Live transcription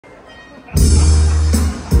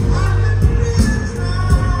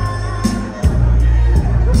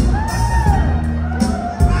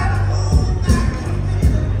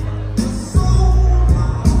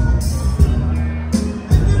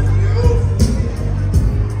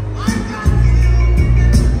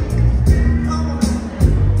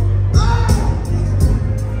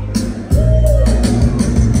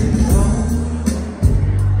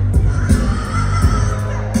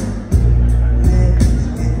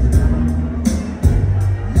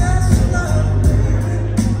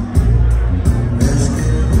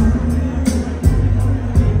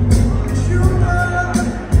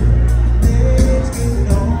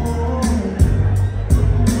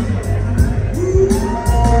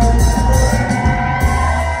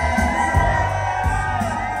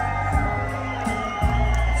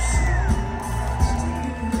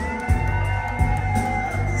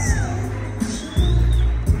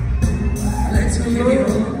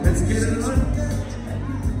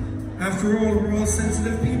After all, we're all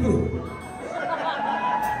sensitive people.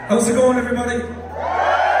 How's it going, everybody?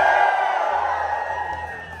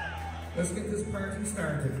 Let's get this party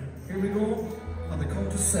started. Here we go, on the count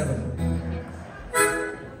of 7.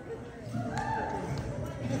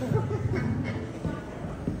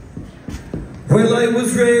 Well, I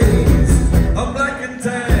was raised on black and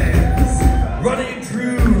tans, running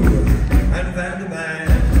true and van the man.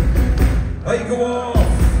 I go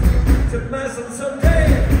off to mass on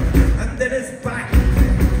Sunday, and then it's back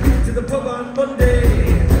to the pub on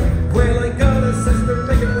Monday. Well, I got a sister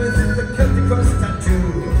making with the Celtic cross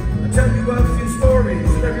tattoo. I'll tell you a few stories,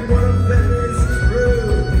 and every one of them is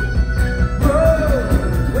true.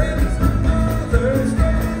 Whoa, well, it's my mother's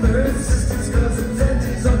brothers, sisters, cousins,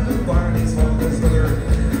 aunties, uncle Barney's father's mother,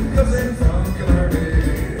 cousin from Killarney.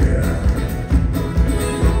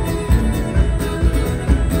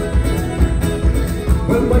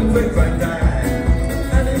 Well, my great-granddad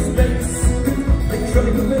and his mates, they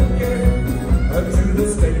tried to make it to the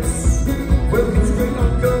States. Well, his great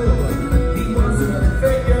uncle, he wasn't a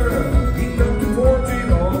failure. He got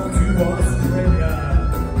deported off to Australia.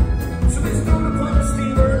 So they stole upon a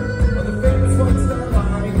steamer on the famous White Star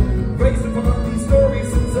Line, raised upon these stories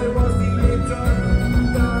since I was the age of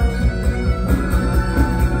 9.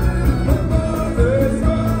 My mother's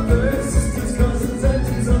brothers, sisters, cousins,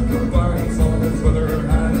 aunties, uncle Barney's father's brother, and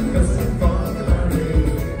a cousin from Killarney.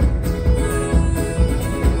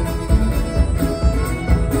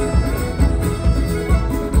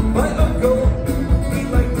 My uncle, he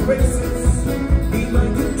liked the races, he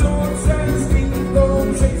liked the dogs and steamboat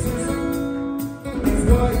chases. His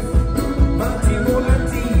wife, my Timo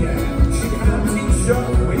auntie, she had a tea shop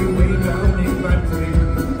way down in Bantry.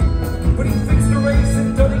 But he fixed the race in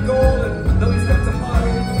Donegal, and now he's got to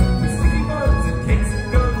hide with city birds and cakes and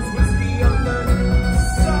guns, whiskey on the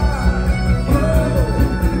side. Oh,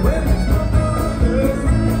 well, it's my brothers,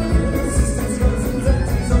 sisters, cousins,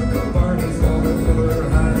 aunties, uncle Barney's father's brother,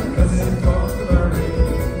 and cousin from Killarney.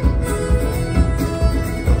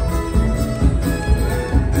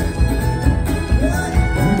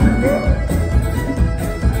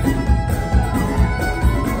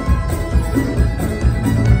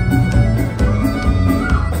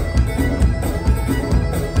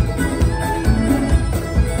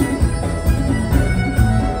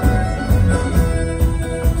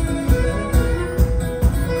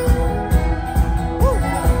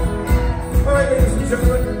 All right, ladies and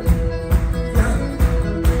gentlemen. Yeah.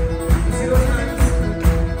 You see those hands?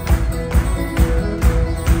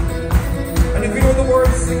 And if you know the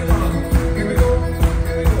words, sing along. Here we go.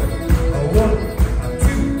 Here we go. A 1, a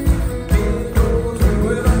 2. It goes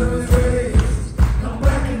where I was raised. I'm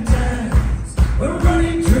black and tans. We're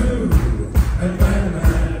running true and man.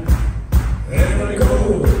 And I go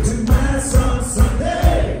to mass on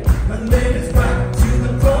Sunday, and then it's back to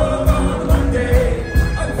the pub on Monday.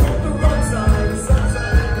 I'm from the right side, the south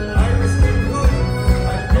side, Irish people.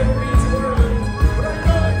 I've never been to Ireland, but I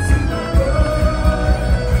know it's in my blood.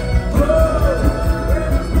 Whoa,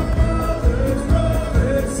 where's my mother's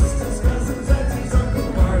brothers, sisters, cousins, aunties, uncle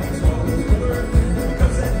Barney's father's brother,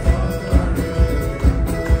 cousin from Killarney.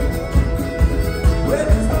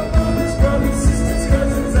 Where's my mother's brothers, sisters,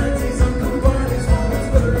 cousins, aunties, uncle Barney's father's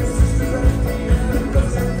brother, sisters, auntie, and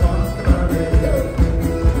cousin from Killarney.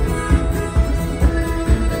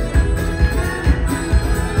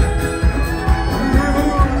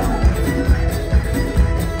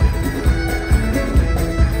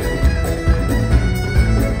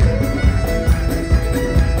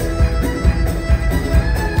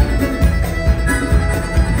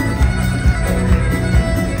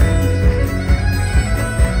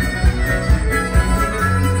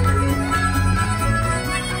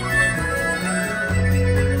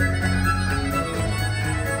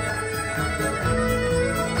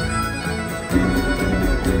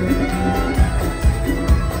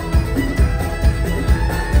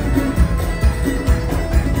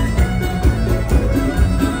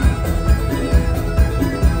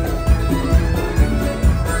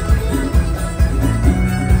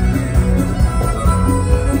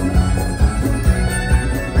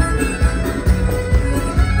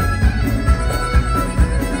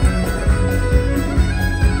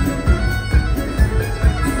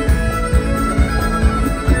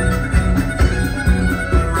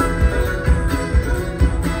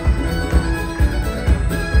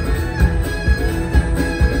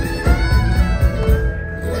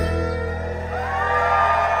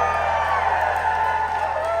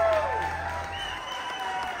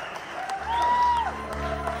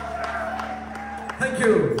 Thank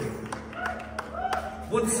you.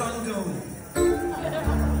 One song down.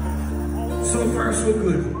 So far, so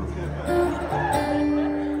good.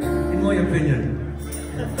 opinion.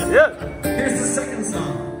 Yeah. Here's the second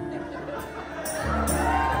song.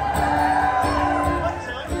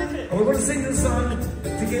 And we're going to sing this song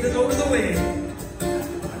to get it out of the way.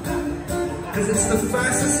 Because it's the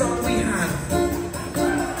fastest song we have.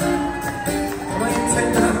 And I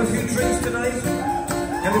intend to have a few drinks tonight.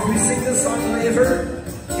 And if we sing this song later,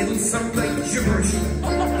 it'll sound like gibberish.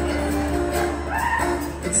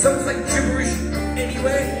 It sounds like gibberish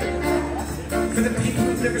anyway. For the people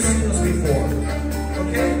who've never seen us before.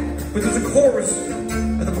 Okay? But there's a chorus.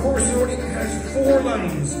 And the chorus only has 4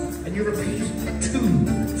 lines. And you repeat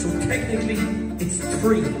 2. So technically, it's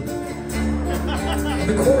 3.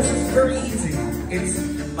 The chorus is very easy. It's,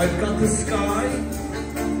 I've got the sky,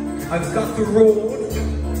 I've got the road,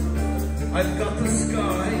 I've got the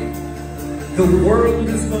sky, the world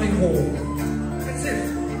is my home. That's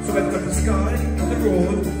it. So I've got the sky, and the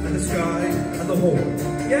road, and the sky, and the home.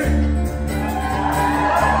 Yeah?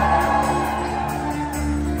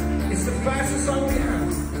 It's the fastest song we have.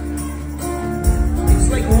 It's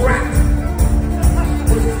like rap,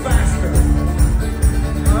 but faster.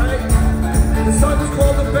 Alright? The song is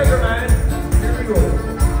called The Beggar Man. Here we go.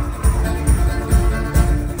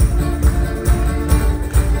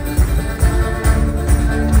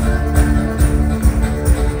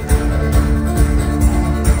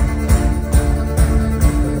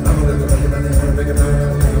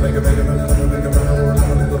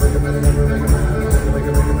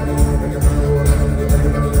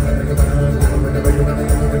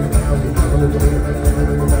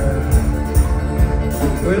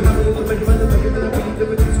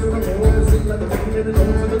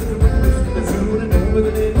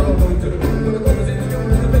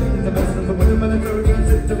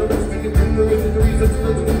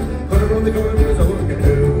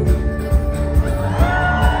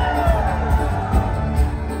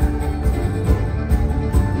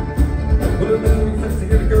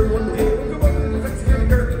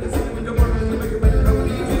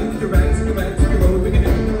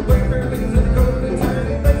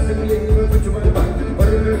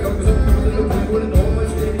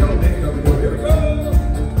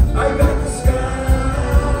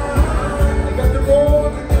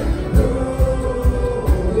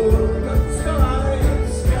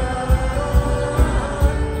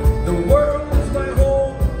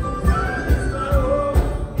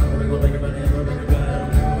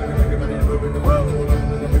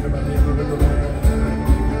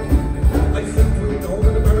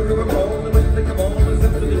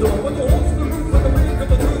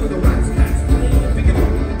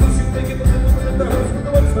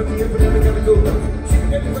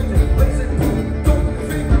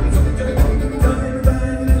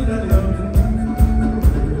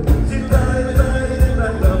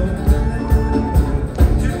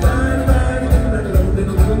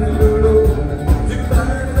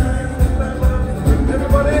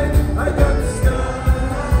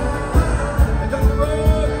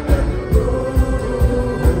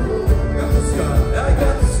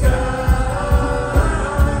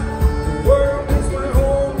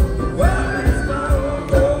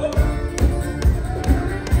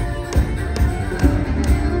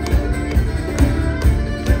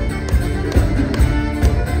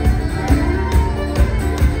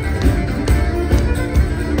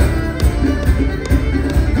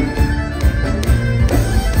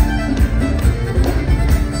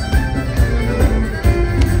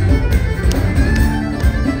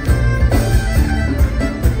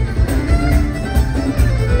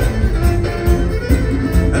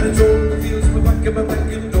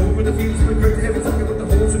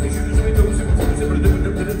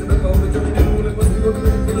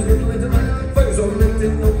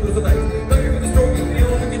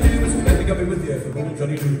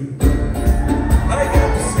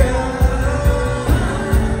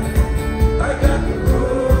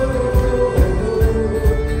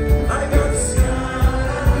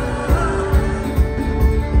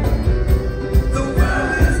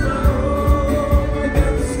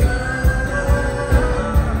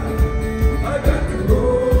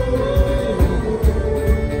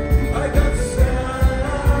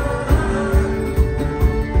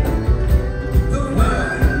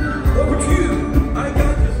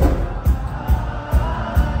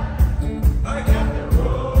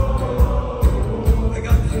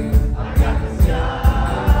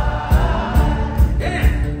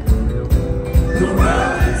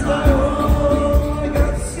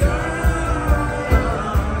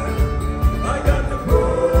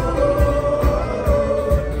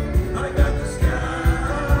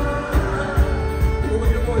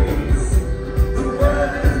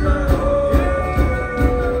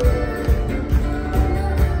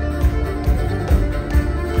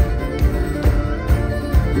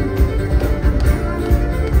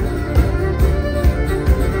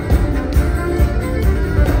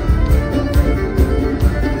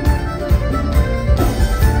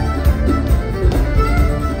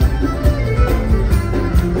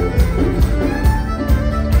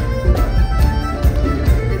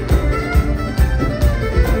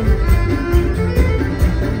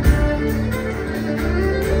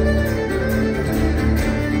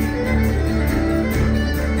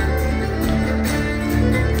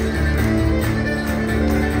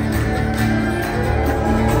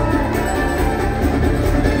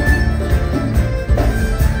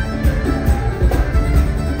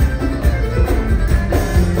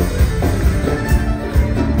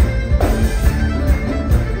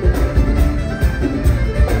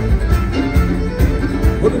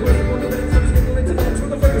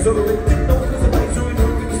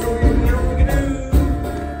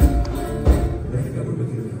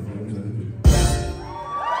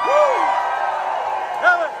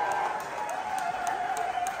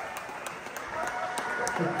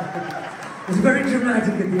 It was very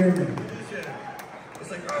dramatic at the end. Yeah.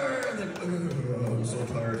 It's like, and then, I'm so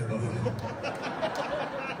tired.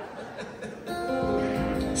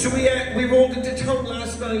 So we rolled into town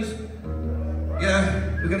last night.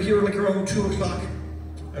 Yeah, we got here like around 2 o'clock.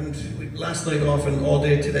 And last night off and all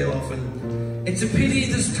day today off. And it's a pity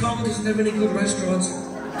this town doesn't have any good restaurants.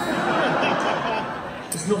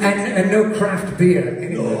 And no craft beer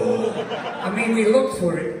anywhere. No. I mean, we looked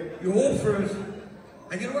for it. You hope for it.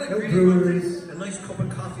 And you know what I really breweries. wanted? A nice cup of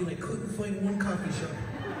coffee, and I couldn't find one coffee shop.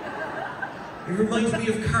 It reminds me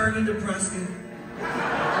of Carney, Nebraska.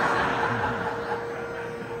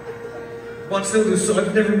 What's now this?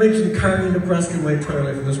 I've never mentioned Carney, Nebraska in my entire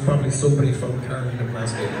life, and there's probably somebody from Carney,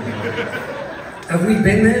 Nebraska. Have we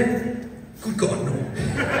been there? Good God, no.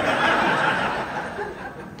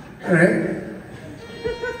 Alright.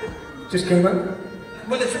 Just came up?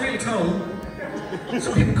 Well, it's a real town.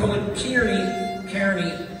 Some people call it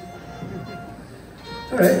Kearney.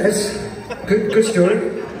 Alright, that's good story.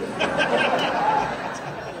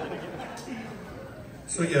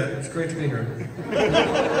 So yeah, it's great to be here.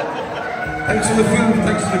 Thanks for the food,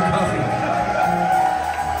 thanks for the coffee.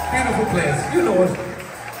 Beautiful place, you know it.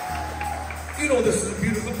 You know this is a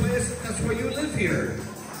beautiful place, that's why you live here.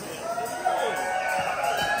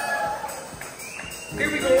 Here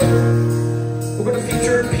we go. We're going to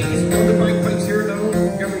feature a piece on the bagpipes here now.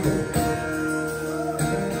 Here we go.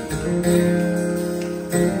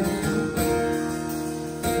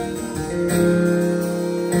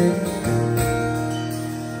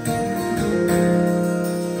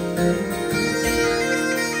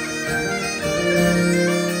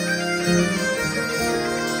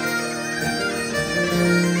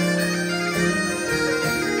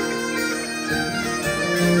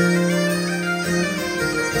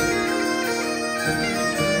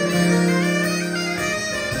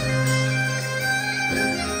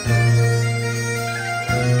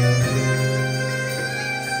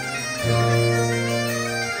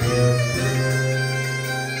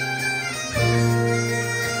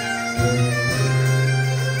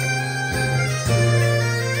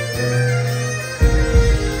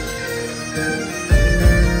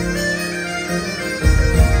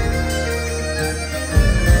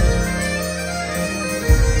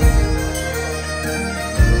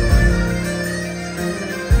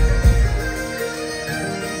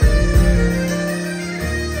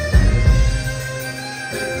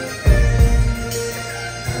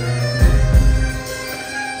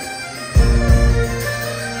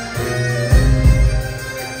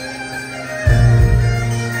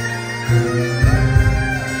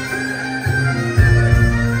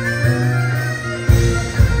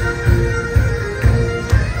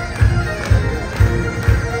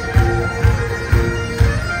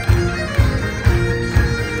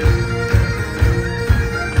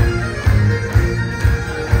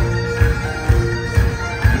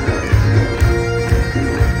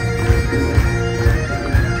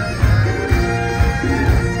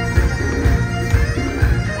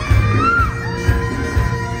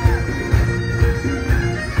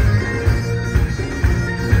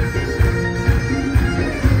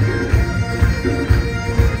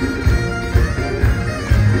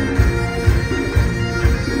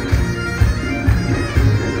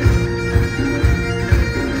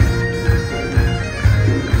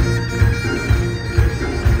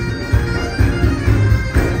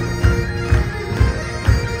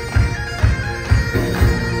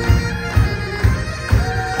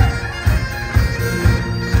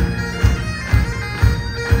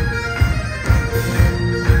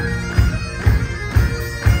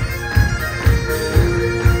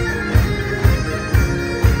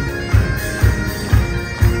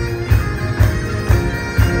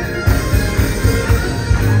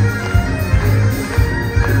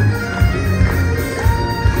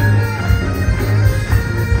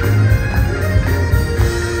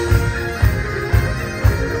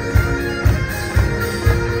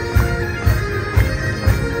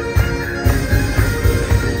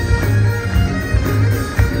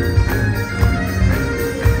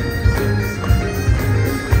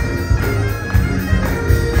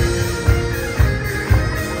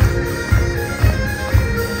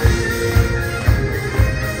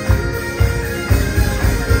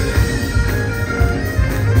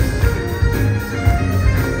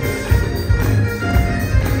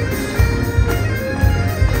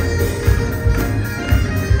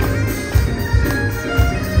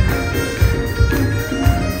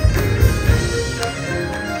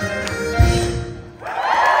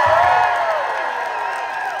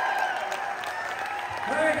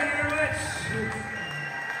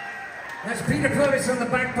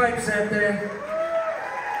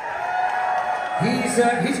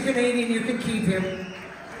 He's Canadian, you can keep him.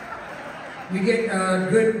 You get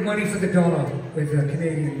good money for the dollar with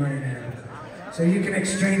Canadian money now. So you can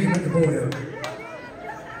exchange him at the border.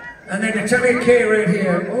 And then Natalia Kay right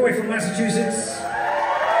here, all the way from Massachusetts.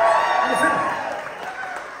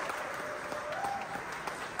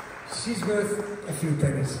 She's worth a few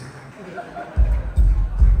pennies.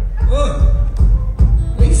 Oh,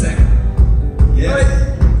 Lisa. Yeah. Right.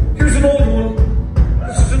 Here's an old one.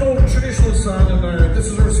 This is an old traditional song, and this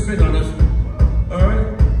is our spin on it. All right.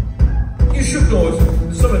 You should know it.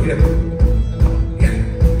 Some of you. Yeah.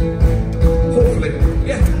 Hopefully.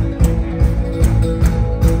 Yeah.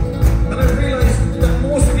 And I realized that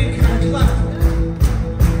most of you can't clap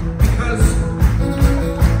because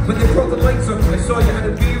when they brought the lights up, I saw you had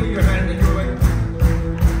a beer in your hand and you were like,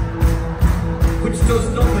 which does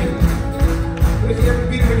nothing. But if you have a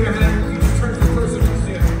beer in your hand, you just turn to the person who's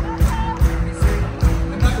there.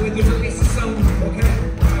 And that way there's at least a sound, okay?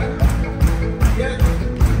 Yeah.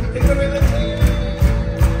 Take it away, let's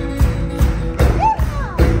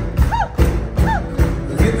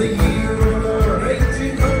in the year of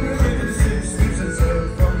 1806, we set sail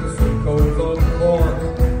from the sweet coast of Cork.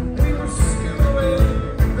 We were skimming away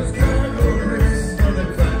as cargo race on the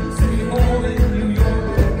Clancy Hall in New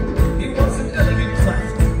York. It was an elegant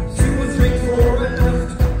craft. She was rigged fore and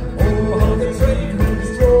aft. Oh, how the trade winds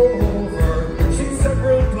drove over. She'd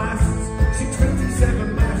several blasts. She'd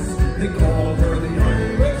 27 masts. They called her the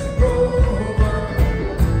Irish Rover.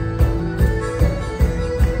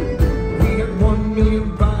 We had 1 million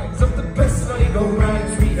bags of the best Sligo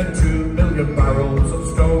rags. We had 2 million barrels of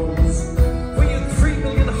stones. We had 3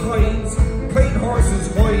 million hides, plain horses'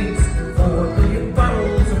 hides, 4 million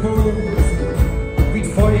barrels of bones. We'd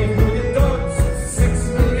 5 million dogs, 6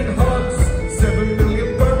 million hogs, 7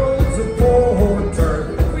 million barrels of porter.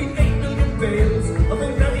 We'd 8 million bales of the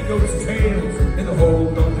nanny goat's tails in the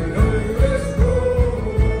hold of the Irish Rover.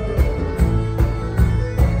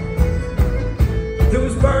 There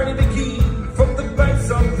was Barney McGee from the banks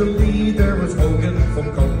of the Lee. There was Hogan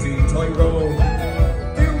from County Tyrone.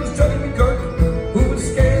 There was Johnny McGurk, who was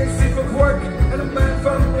scared sick of work, and a man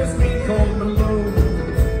from Westmeath called Malone.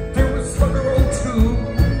 There was Slugger O'Toole,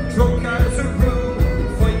 drunk as a brew,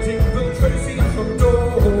 fighting Bill Tracy from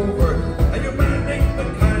Dover. And your man named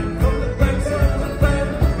McCann from the banks of the Ban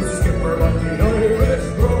was the skipper of the Irish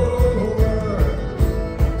Rover.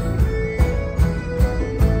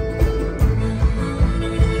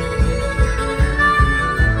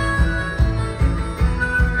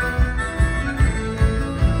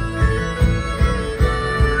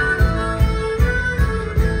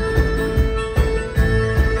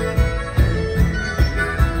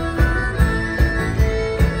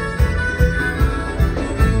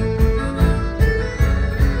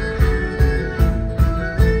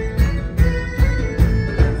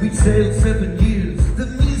 We'd sailed 7 years, the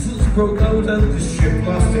measles broke out and the ship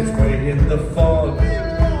lost its way in the fog.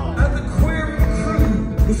 And the query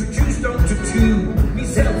crew was reduced down to 2,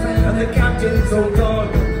 myself and the captain's old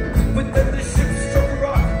dog. But then the ship struck a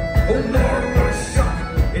rock, oh Lord, what a shock,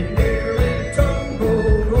 it nearly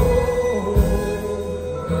tumbled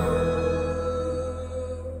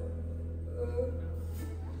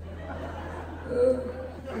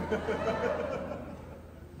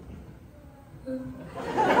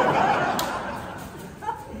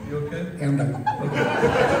You okay? Yeah, I'm done.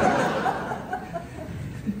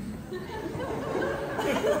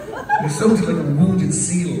 You sound like a wounded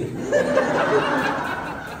seal.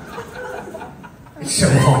 It's so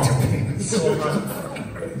hard to be. It's so hard.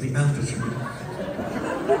 The altitude.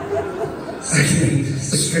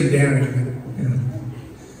 Straight down.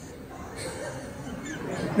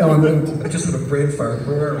 No, I'm not. I just had a brain fart.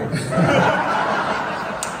 Where are we?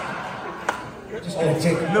 Just gonna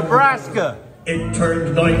take Nebraska. It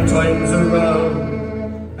turned 9 times around,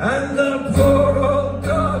 and the poor old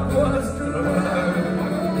dog was drowned.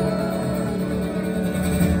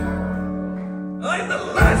 I'm the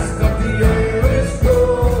last of the Irish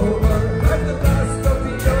Rover. I'm the last of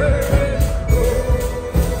the Irish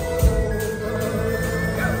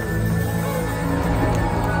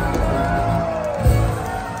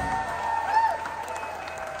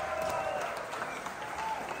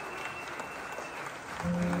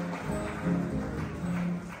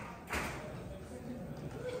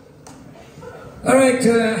All right,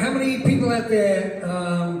 how many people out there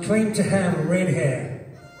claim to have red hair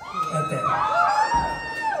out there?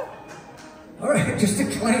 All right, just a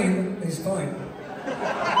claim is fine.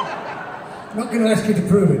 I'm not going to ask you to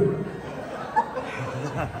prove it.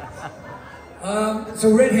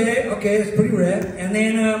 So red hair, okay, that's pretty rare. And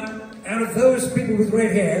then out of those people with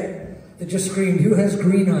red hair that just screamed, who has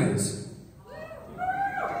green eyes?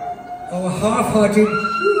 Oh, half-hearted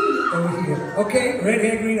over here. Okay, red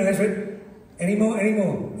hair, green eyes, red. Any more, any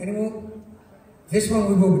more, any more? This one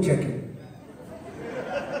we will be checking.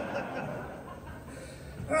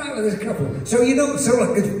 All right, well, there's a couple. So, you know, so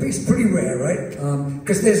look, it's pretty rare, right?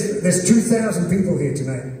 Because there's 2,000 people here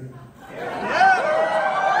tonight.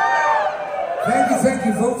 Thank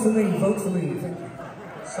you, vote for me, thank you.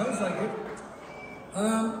 Sounds like it.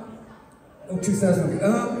 Oh,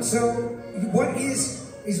 2,000. So, what is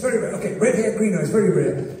very rare? Okay, red hair, green eyes, very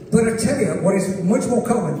rare. But I tell you, what is much more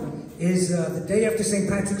common is the day after St.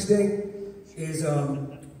 Patrick's Day is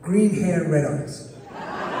green hair, red eyes.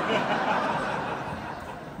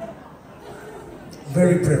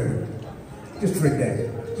 Very prevalent. Just for a day.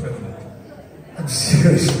 I'm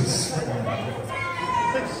serious.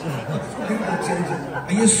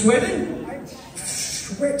 Are you sweating? I'm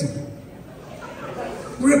sweating.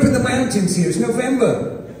 We're up in the mountains here. It's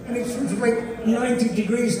November. And it's like 90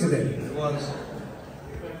 degrees today. It was.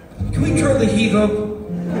 Can we turn the heat up?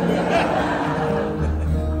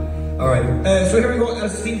 Alright, so here we go.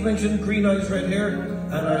 As Steve mentioned, green eyes, red hair.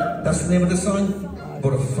 And that's the name of the song.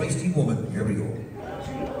 About a feisty woman. Here we go.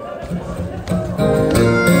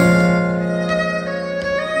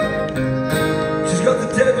 She's got the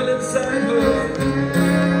devil inside her.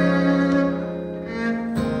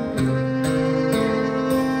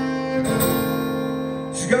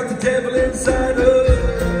 She's got the devil inside her.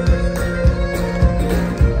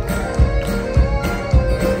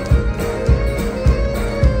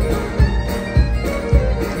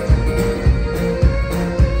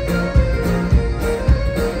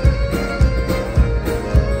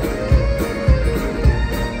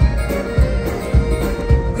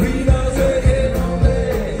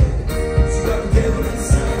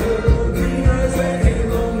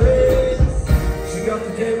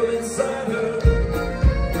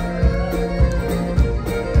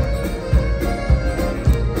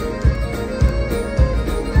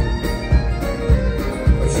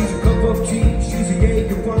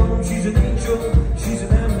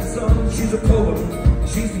 She's a poem,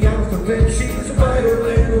 she's the alphabet, she's a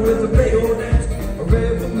violin with a bayonet, a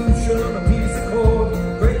revolution, a piece of chord,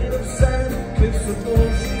 grain of sand, cliffs of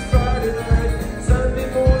morn. She's Friday night, Sunday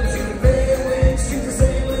morning, she's a pale wind, she's a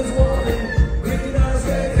sailor's warning, green eyes,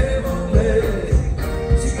 red hair, long legs.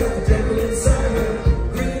 She's got the devil inside her,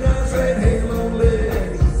 green eyes, red hair, long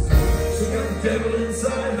legs. She's got the devil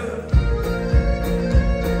inside her.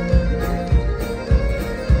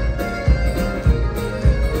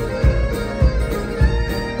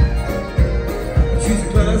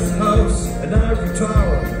 An ivory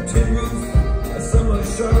tower, tin roof, a summer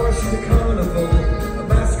shower. She's a carnival, a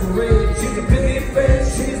masquerade. She's a pig face,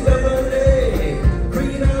 she's lemonade.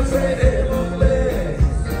 Green eyes, red hair, long legs.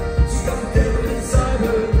 She's got the devil inside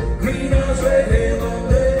her. Green eyes, red hair, long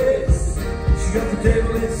legs. She got the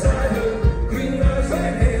devil inside her. Green eyes,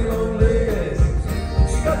 red hair, long legs.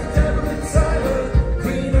 She got the devil inside her.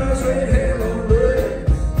 Green eyes, red hair, long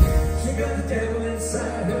legs. She got the devil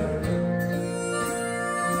inside her.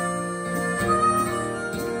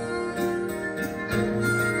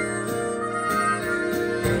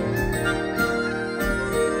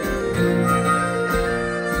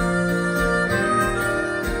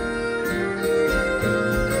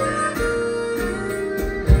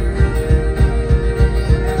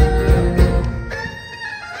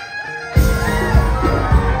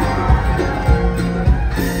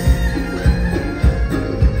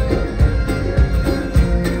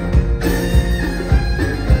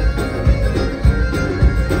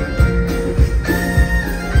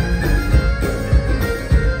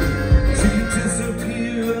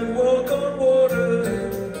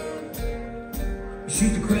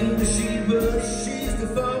 She's the queen of Sheba, she's the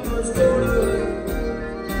farmer's daughter.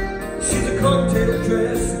 She's a cocktail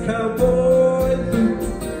dress, a cowboy boot.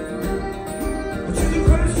 But she's a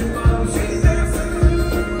question mark, she's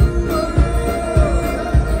absolute.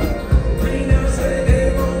 Green eyes, red hair,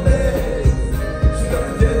 long legs. She got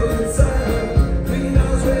the devil inside her. Green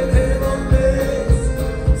eyes, red hair, long legs.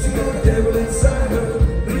 She got the devil inside her.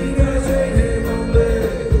 Green eyes, red hair, long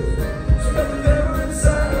legs. She got the devil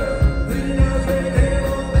inside her. Green eyes, red hair.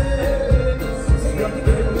 She got the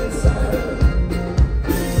devil inside her.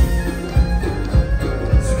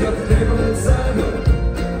 She got the devil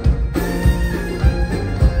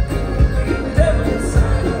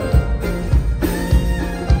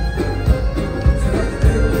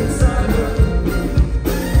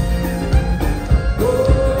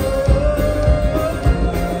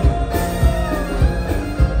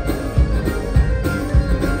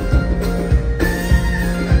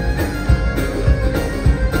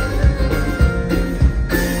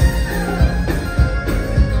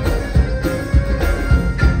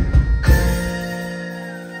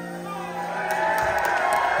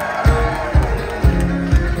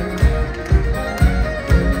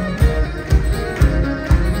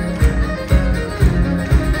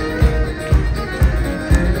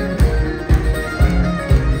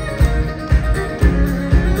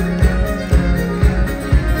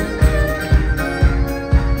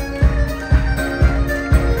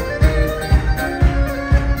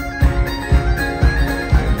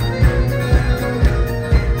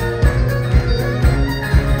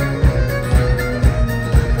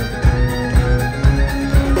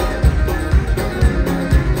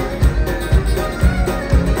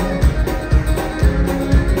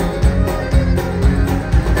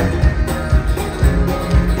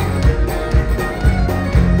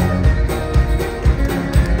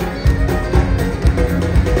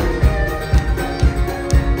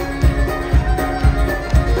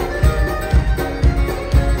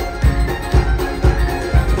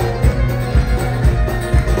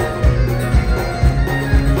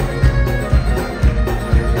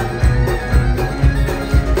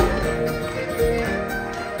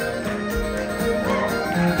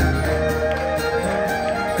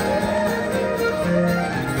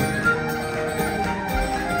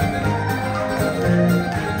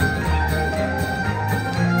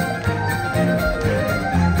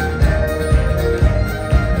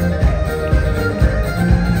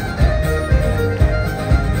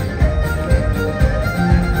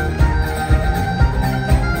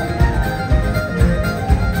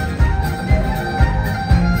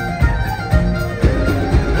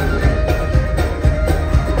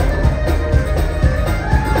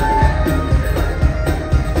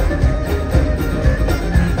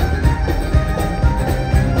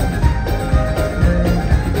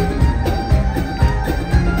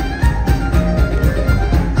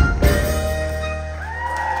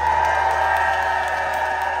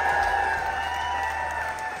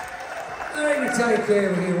Take care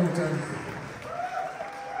with you all the time.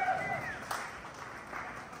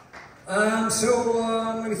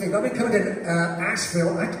 Let me think. I've been coming to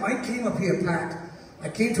Asheville. I came up here, Pat. I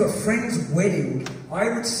came to a friend's wedding. I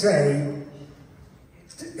would say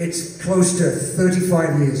it's close to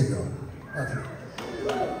 35 years ago up here.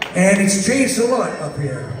 And it's changed a lot up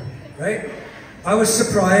here, right? I was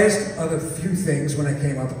surprised of a few things when I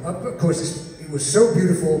came up. Of course, it was so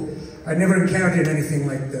beautiful. I'd never encountered anything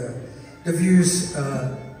like the views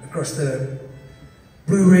across the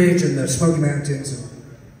Blue Ridge and the Smoky Mountains.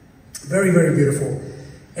 Very, very beautiful.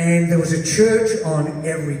 And there was a church on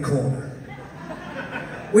every corner,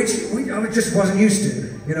 which I just wasn't used to,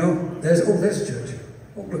 you know. There's a church.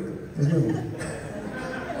 Oh, look, there's another one.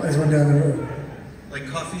 Oh, there's one down the road. Like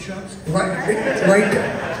coffee shops?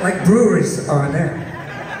 Like breweries are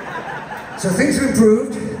now. So things have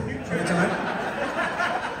improved over time.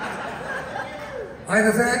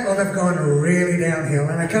 Either that or they've gone really downhill,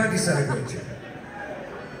 and I can't decide which.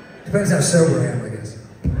 Depends how sober I am, I guess.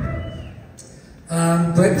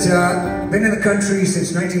 Been in the country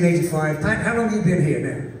since 1985. Pat, how long have you been here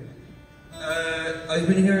now? I've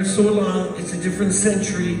been here so long, it's a different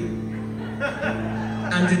century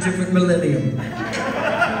and a different millennium.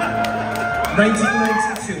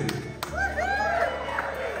 1992.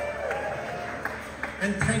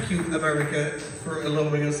 And thank you, America, for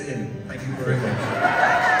allowing us in. Thank you very much.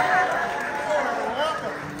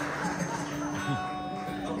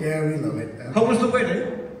 Yeah, we love it. How was the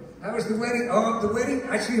wedding? How was the wedding? Oh, the wedding,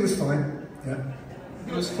 actually it was fine. Yeah.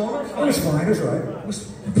 It was fun or fun? It was fine, it was right.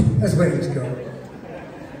 As weddings go.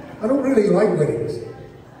 I don't really like weddings.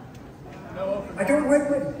 I don't like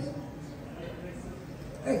weddings.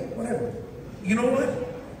 Hey, whatever. You know what?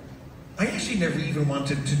 I actually never even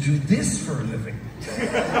wanted to do this for a living.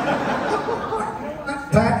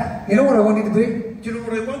 Pat, you know what I wanted to be? Do you know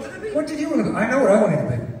what I wanted to be? What did you want to be? I know what I wanted to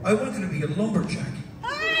be. I wanted to be a lumberjack.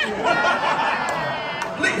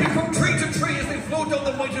 Leaping from tree to tree as they flow down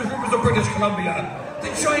the mighty rivers of British Columbia. The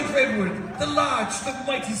giant redwood, the larch, the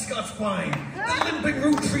mighty Scots pine, the limping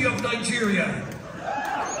root tree of Nigeria.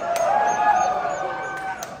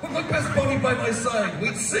 With my best buddy by my side,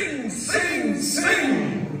 we'd sing, sing,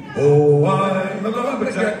 sing. Oh, I'm a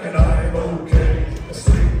lumberjack and I'm okay. I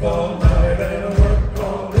sleep all night and I work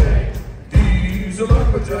all day. He's a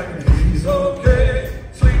lumberjack and he's okay.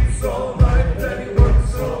 Sleeps all night and he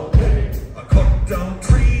works all day. I cut down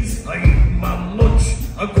trees, I eat my lunch,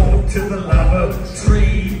 I go to the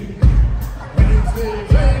lavatory.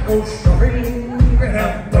 Wednesdays I go shopping and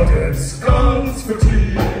have buttered scones for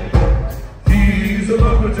tea. He's a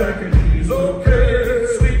lumberjack and he's okay.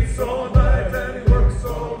 Sleeps all night and he works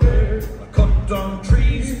all day. I cut down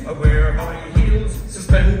trees, I wear high heels,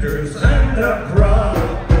 suspenders and a bra.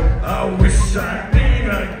 I wish I'd been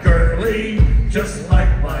a girly, just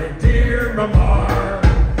like my dear mama.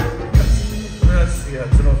 That's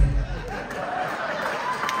enough.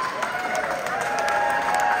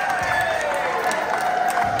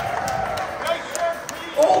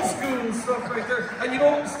 Old school stuff right there. And you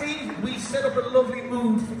know, Steve, we set up a lovely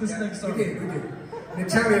mood for this next song. We did.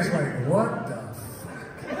 Natalia's like, what the fuck?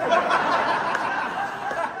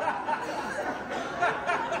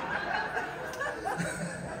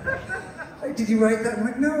 Hey, did you write that? I'm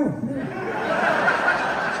like, no.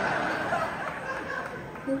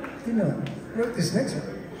 You know, I wrote this next one.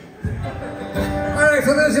 All right,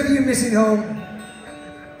 for those of you missing home,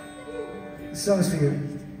 this song's for you.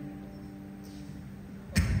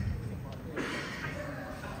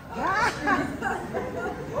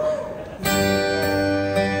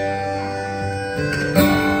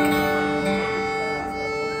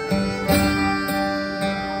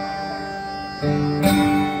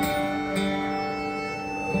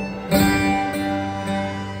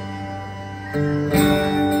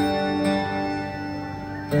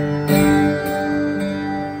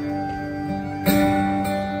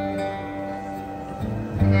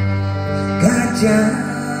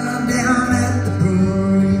 job down at the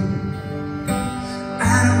brewery.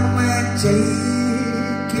 I don't mind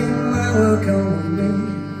taking my work on with me.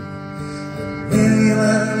 When you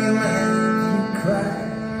love, you laugh, you cry.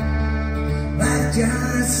 Life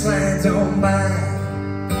just slides on by.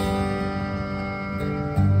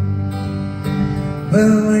 But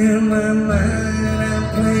when in my mind I'm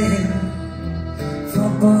playing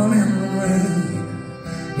football in the rain,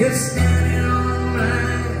 you're standing on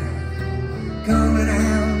mine, calling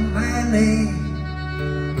out my name.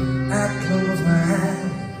 I close my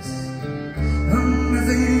eyes,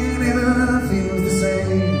 nothing ever feels the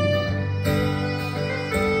same.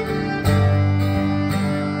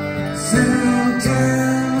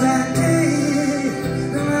 Sometimes I take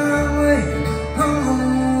the long way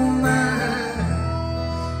home. I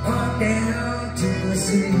walk down to the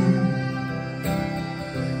sea.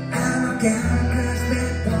 I look out across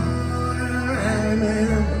that water. I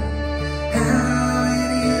remember how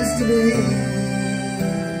it used to be.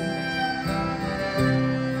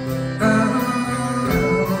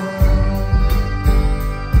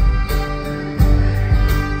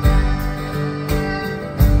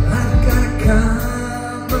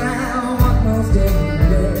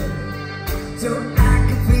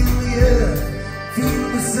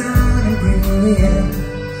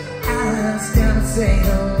 Say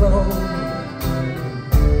hello.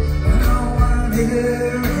 No one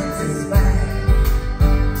here answers back.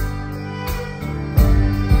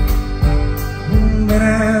 But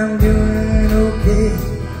I'm doing okay.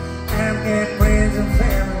 I've got friends and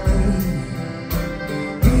family,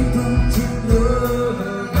 people to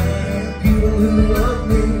love and people who love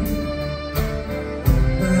me.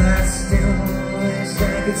 But I still wish I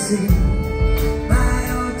could see my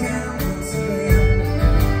old town once again.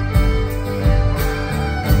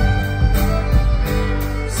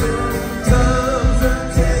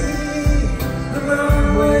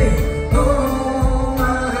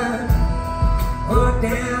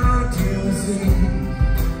 Down to the sea.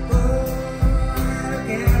 Oh, I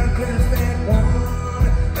gotta cross that water.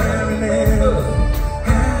 I remember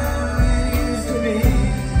how it used to be.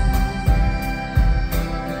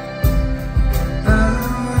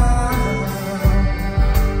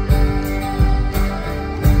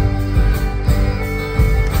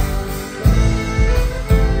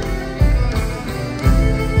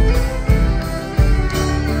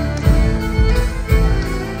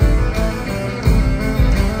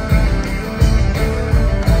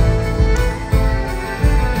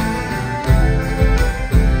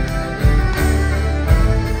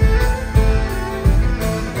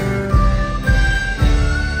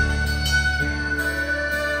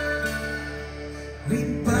 We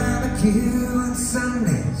barbecue on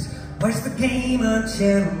Sundays, watch the game on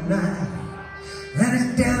Channel 9, run us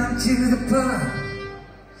down to the pub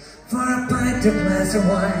for a pint of glass of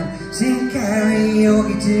wine, sing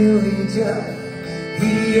karaoke to each other. He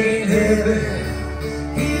ain't heavy,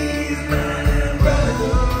 he's my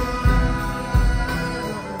brother.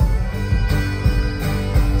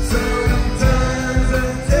 Sometimes I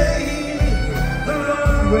take the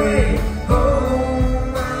long way home.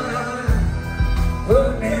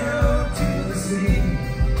 Down to the sea.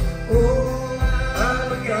 Oh, I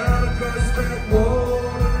gotta cross that water.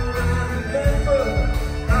 I remember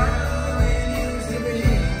how it used to be.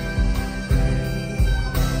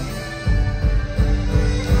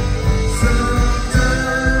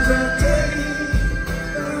 Sometimes I take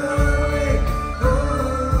the long way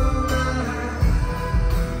home.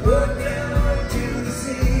 Down to the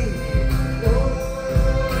sea. Oh,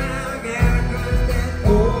 I gotta cross that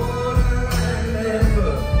water. I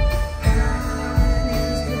remember how it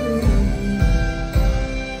used to be.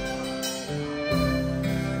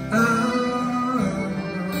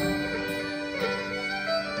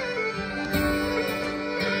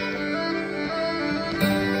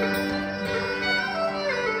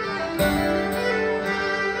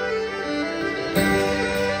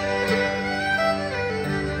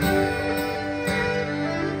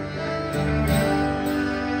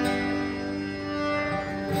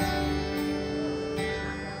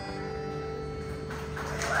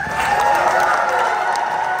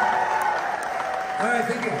 All right,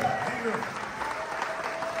 thank you. Thank you.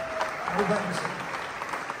 I'll be back in a second.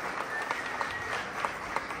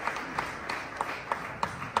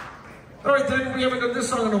 All right, then, we haven't done this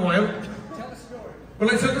song in a while. Tell a story. Well,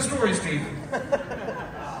 let's tell the story, Steve.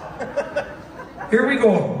 Here we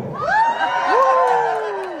go.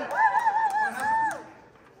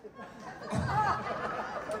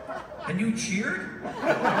 And you cheered?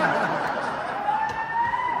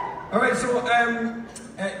 All right, so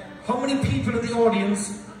how many people in the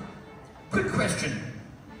audience, quick question,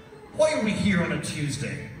 Why are we here on a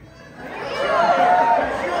Tuesday?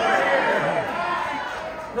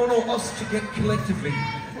 No, us to get collectively.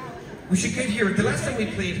 We should get here. The last time we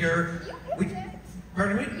played here,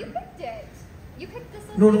 pardon me? You picked it. You picked this.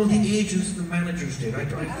 No, the agents and the managers did. I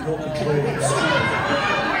have no control of this.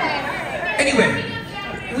 Anyway,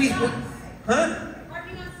 huh?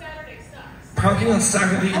 Parking on Saturday sucks. Parking on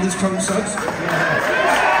Saturday in this town sucks?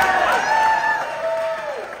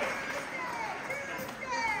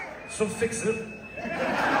 So fix it.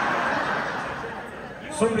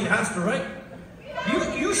 Somebody has to, right?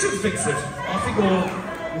 You should fix it. Off you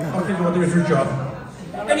go, there's your job.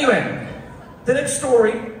 Anyway, the next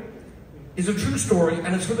story is a true story,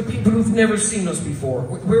 and it's for the people who've never seen us before.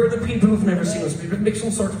 Where are the people who've never seen us before? Make some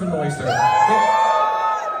sort of a noise there.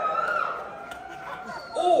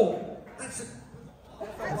 Oh, that's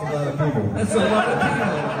That's a lot of people. a lot of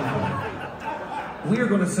people. We are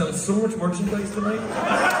going to sell so much merchandise tonight.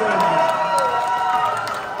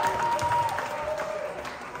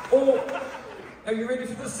 Oh, are you ready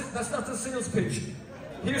for this? That's not the sales pitch.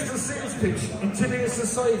 Here's the sales pitch. In today's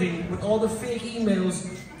society, with all the fake emails,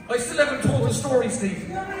 I still haven't told the story,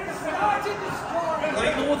 Steve. I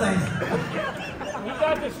know that. You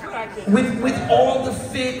got distracted. With all the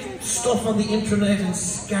fake stuff on the internet and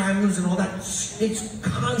scams and all that, it's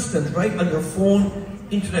constant, right? On your phone,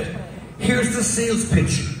 internet. Here's the sales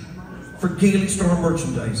pitch for Gaelic store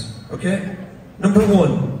merchandise, okay? Number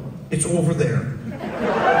one, it's over there.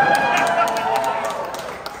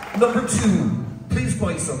 Number two, please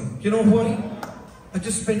buy some. You know what? I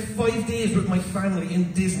just spent 5 days with my family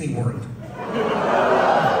in Disney World.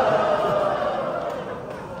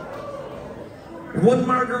 One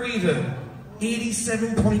margarita,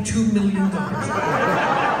 $87.2 million.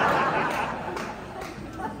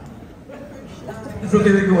 So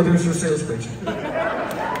there you go, there's your sales pitch.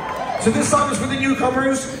 So this song is for the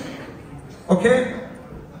newcomers, okay?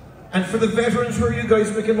 And for the veterans, who are you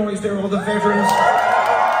guys making noise there, all the veterans?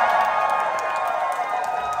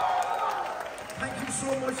 Thank you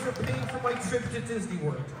so much for paying for my trip to Disney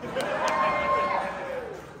World.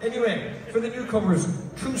 Anyway, for the newcomers,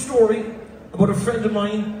 true story about a friend of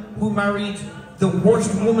mine who married the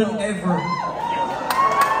worst woman ever.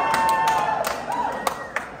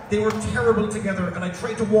 They were terrible together, and I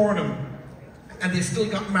tried to warn them, and they still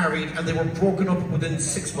got married, and they were broken up within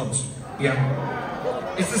 6 months. Yeah.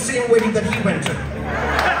 It's the same wedding that he went to.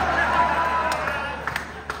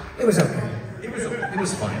 It was okay. It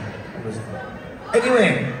was fine.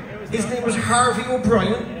 Anyway, his name was Harvey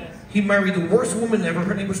O'Brien. He married the worst woman ever.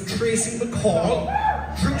 Her name was Tracy McCall.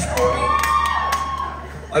 True story.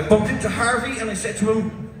 I bumped into Harvey and I said to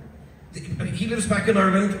him, he lives back in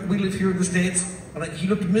Ireland, we live here in the States, and he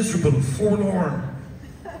looked miserable, forlorn.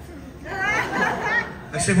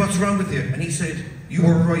 I said, what's wrong with you? And he said, you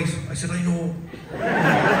were right. I said, I know.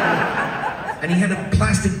 And he had a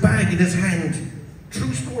plastic bag in his hand.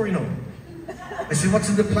 True story, no. I said, what's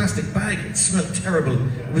in the plastic bag? It smelled terrible.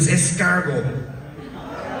 It was escargot.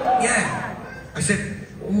 Yeah. I said,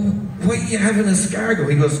 why are you having escargot?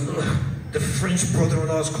 He goes, ugh, the French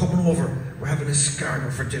brother-in-law's coming over. We're having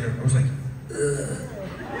escargot for dinner. I was like, ugh.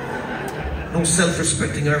 No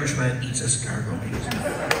self-respecting Irishman eats escargot.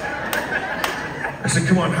 I said,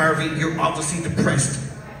 come on, Harvey, you're obviously depressed.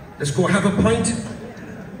 Let's go have a pint.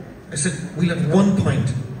 I said, we'll have 1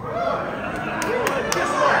 pint.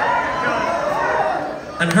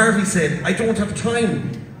 And Harvey said, I don't have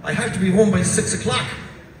time. I have to be home by 6 o'clock.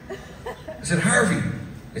 I said, Harvey,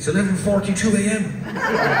 it's 11:42 a.m.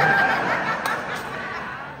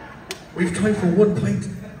 We have time for 1 pint.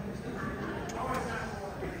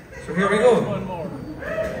 So here we go. One more.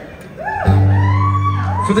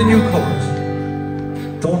 For the newcomers,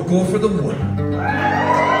 don't go for the one.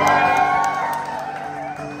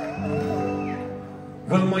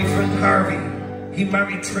 Well, my friend Harvey, he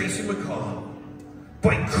married Tracy McCall.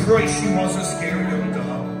 By Christ, she was a scary young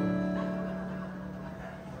doll.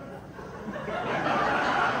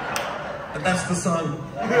 And that's the song.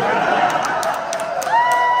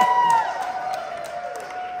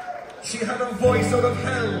 She had a voice out of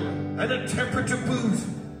hell and a temper to boot,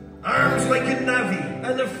 arms like a navvy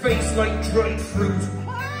and a face like dried fruit.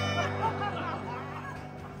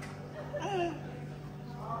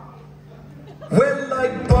 Well, I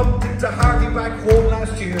bumped into Harvey back home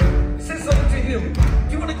last year. Said something to him,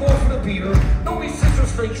 do you want to go for the beer? No, my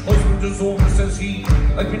sister's French husband is over, says he.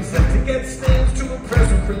 I've been sent to get snails to impress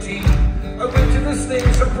him for tea. I went to the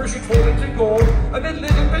snail shop where she told me to go. I'm a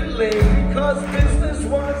little bit late because business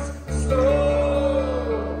was slow.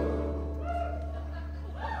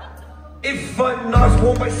 If I'm not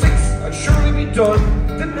home by 6, I'll surely be done.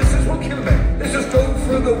 The missus will kill me. Let's just go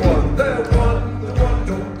for the one.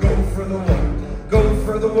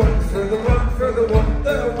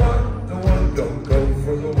 the one, don't go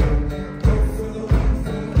for the one. Go for the one,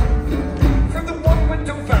 for the one. From the one went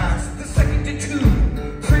too fast, the second to two.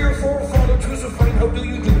 3 or 4 followed, 2's a fine, how do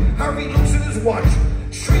you do? Harvey looks at his watch,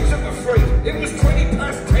 shrieks of affright. It was 20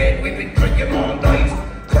 past 10, we'd been drinking all night.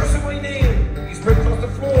 Cursing my name, he spread across the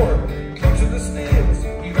floor, clutching the snails.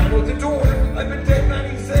 He ran out the door, I'm a dead man,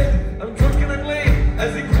 he said. I'm drunk and I'm late,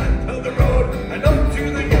 as he ran down the road and up to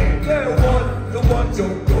the gate. The one,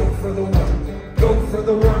 don't go for the one. Go for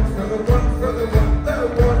the one, for the one, for the one. The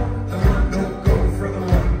one, don't go for the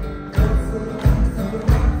one. Go for the one, for the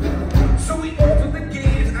one. So he opened the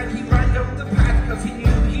gate and he ran down the path, because he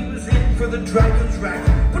knew he was in for the dragon's wrath.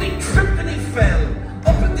 But he tripped and he fell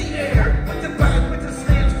up in the air, with the bag with the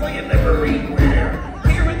snails flying everywhere.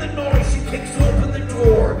 Hearing the noise, she kicks open the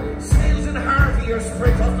door. Snails and Harvey are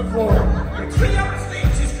spread across the floor. For 3 hours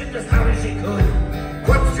late, she screamed as hard as she could.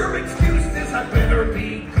 What's your excuse? This had better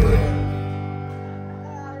be good.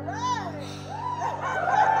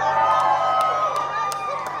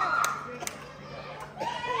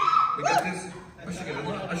 We got this. I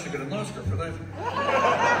should get an Oscar for that.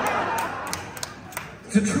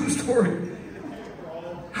 It's a true story.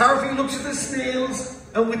 Harvey looks at the snails,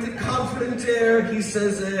 and with a confident air, he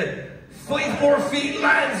says, 5 more feet,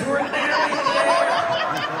 lads, we're nearly there.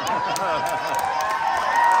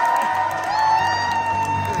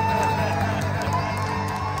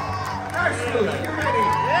 Asheville, you ready?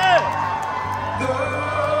 Yeah!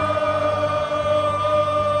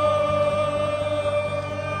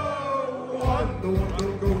 The one,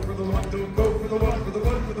 don't go for the one, don't go for the one, for the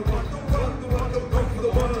one, for the one, the one, don't go for the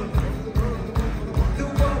one. The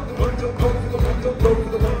one, don't go for the one, don't go for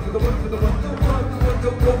the one, for the one, for the one, the one,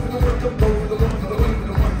 don't go for the one, don't go for the one, for the one, for the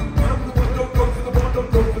one, the one, don't go for the one, don't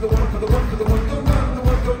go for the one, for the one, for the one, the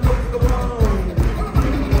one, don't go for the one.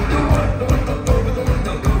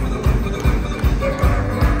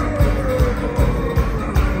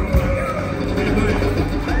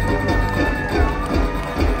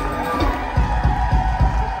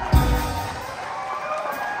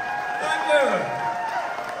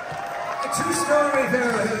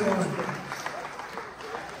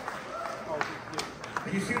 Are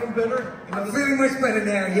you feeling better? I'm feeling much better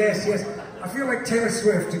now, yes. I feel like Taylor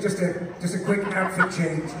Swift, just a quick outfit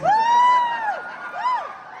change.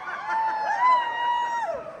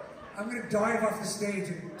 I'm going to dive off the stage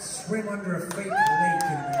and swim under a fake lake.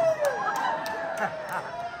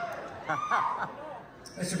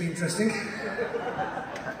 That should be interesting.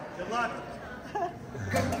 Good luck.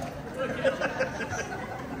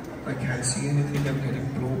 I can't see anything, I'm getting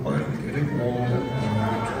blue, I'm getting warm.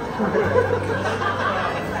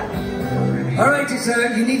 Alright,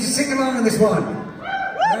 you need to sing along on this one.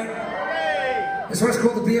 Right? This one's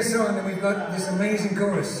called the Be a Song, and we've got this amazing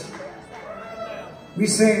chorus. We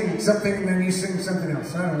sing something and then you sing something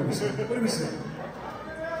else. I don't know what we sing. What do we sing?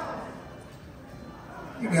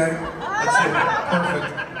 You got it. That's it.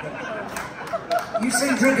 Perfect. You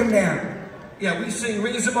sing Drink 'Em Down. Yeah, we sing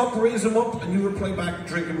raise 'em up, and you replay back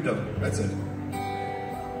drink 'em down. That's it.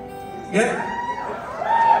 Yeah?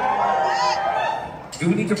 Do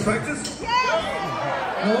we need to practice?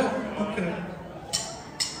 No? Okay.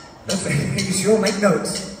 That's it. You sure make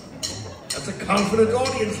notes. That's a confident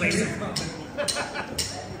audience, ladies.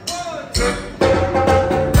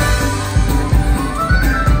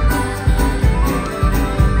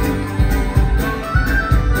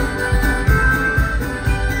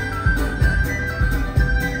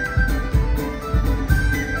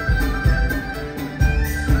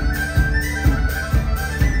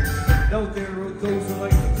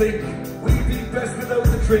 We'd be best without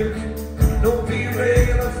the drink. No beer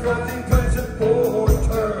and a frothy pints of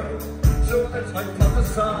porter. So let's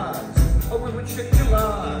hypothesize how we would shake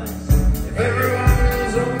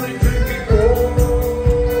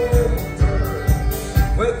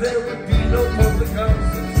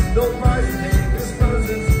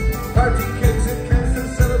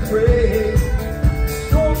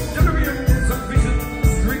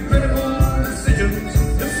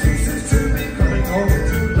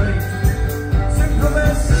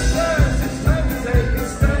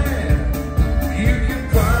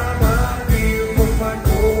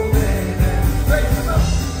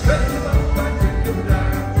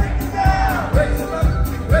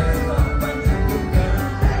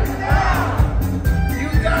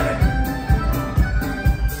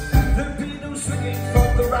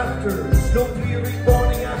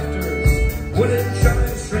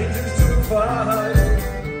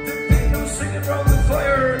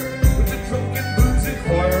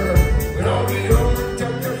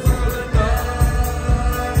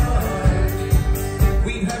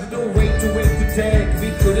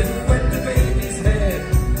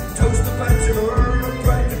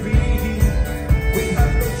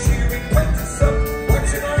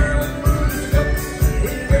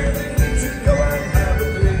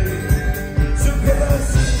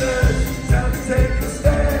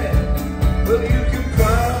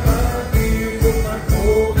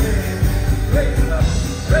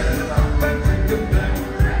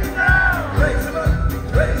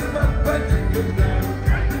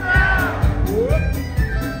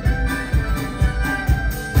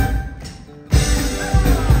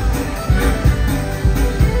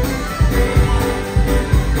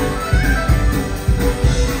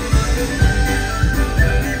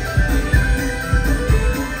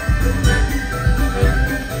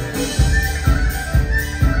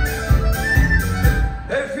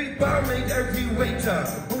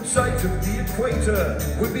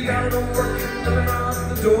would be out of work, living on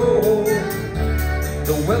the dole.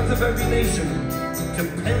 The wealth of every nation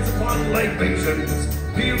depends upon libations.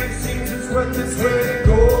 Beer, it seems, it's worth its weight in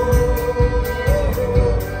gold.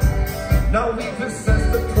 Now we've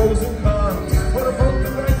assessed the pros and cons, what about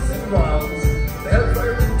the rights and wrongs, the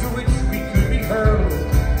hellfire into which we could be hurled.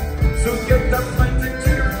 So get that pint into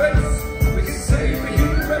your face, we can save the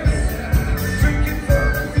human race, drinking for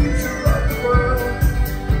the future of the world.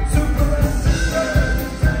 So glass and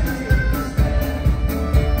brandy,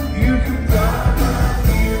 you can buy my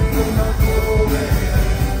beer from my glory.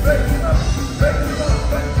 Raise them up, raise them up,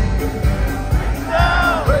 raise them up,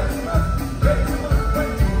 raise them up, raise them up, raise them up,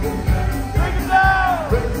 raise them up,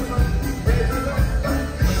 raise them up.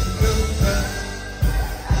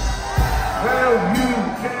 Well, you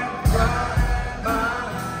can buy my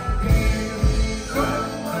beer from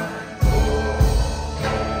my glory.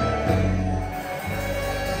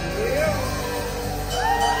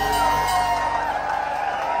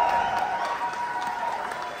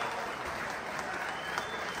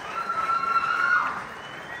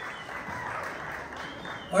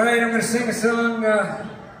 All right, I'm going to sing a song.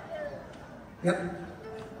 Yep.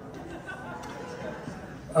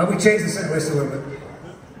 We changed the set list a little bit.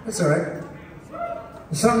 That's all right.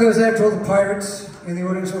 The song goes out to all the pirates in the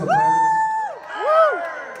audience, all the pirates.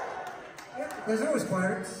 Yeah, there's always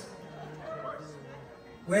pirates.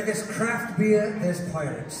 Where there's craft beer, there's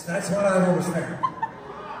pirates. That's what I've always found.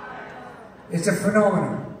 It's a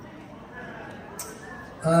phenomenon.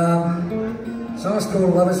 Song's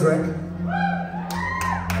called Lover's Wreck.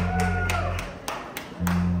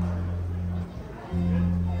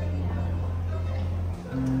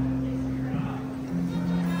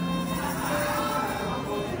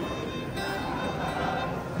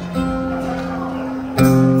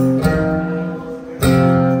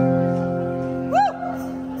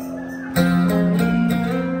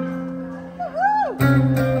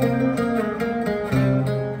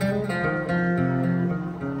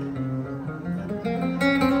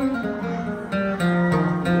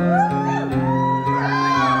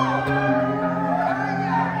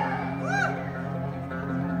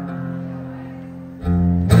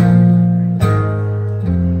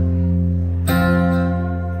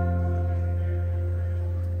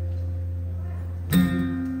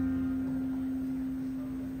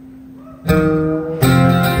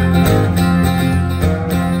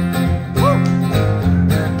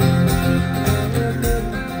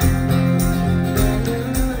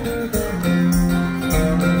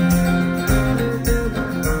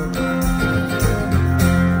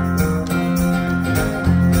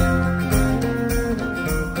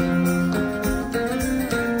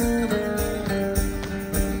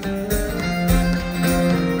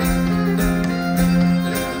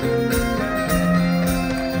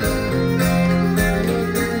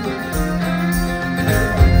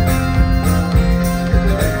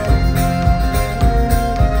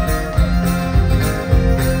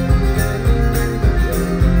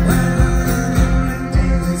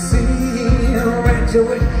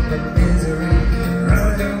 Away the misery,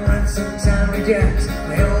 running around some time rejects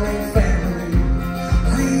my only family.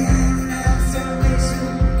 I am now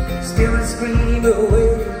salvation, still I scream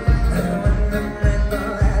away. And when the men go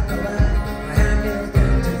at the light, my hand is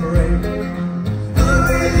down to parade. The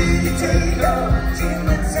way you take off, she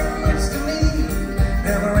meant so much to me.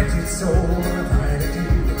 Now my wretched soul of piety,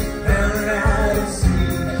 down and out at sea.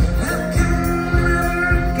 I've come another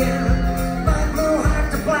again, but no heart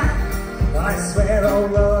to black. I swear, oh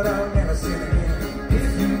Lord, I'll never sin again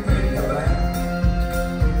if you bring her back.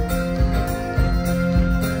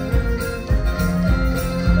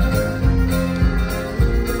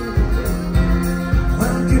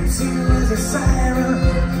 One gypsy was a siren,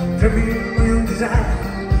 dripping with desire.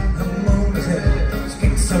 A moon's head,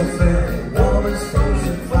 skin so fair, warm as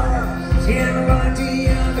frozen fire. She had a variety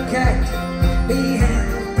of a cat, the hand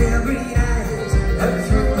of every eyes, and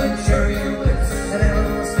through her cherry lips, and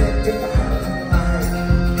everyone slipped it by.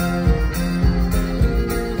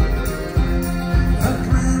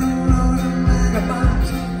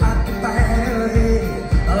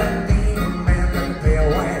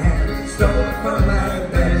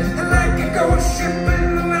 Ship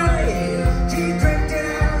in the night, she drifted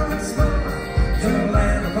out of the smoke to the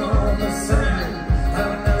land upon the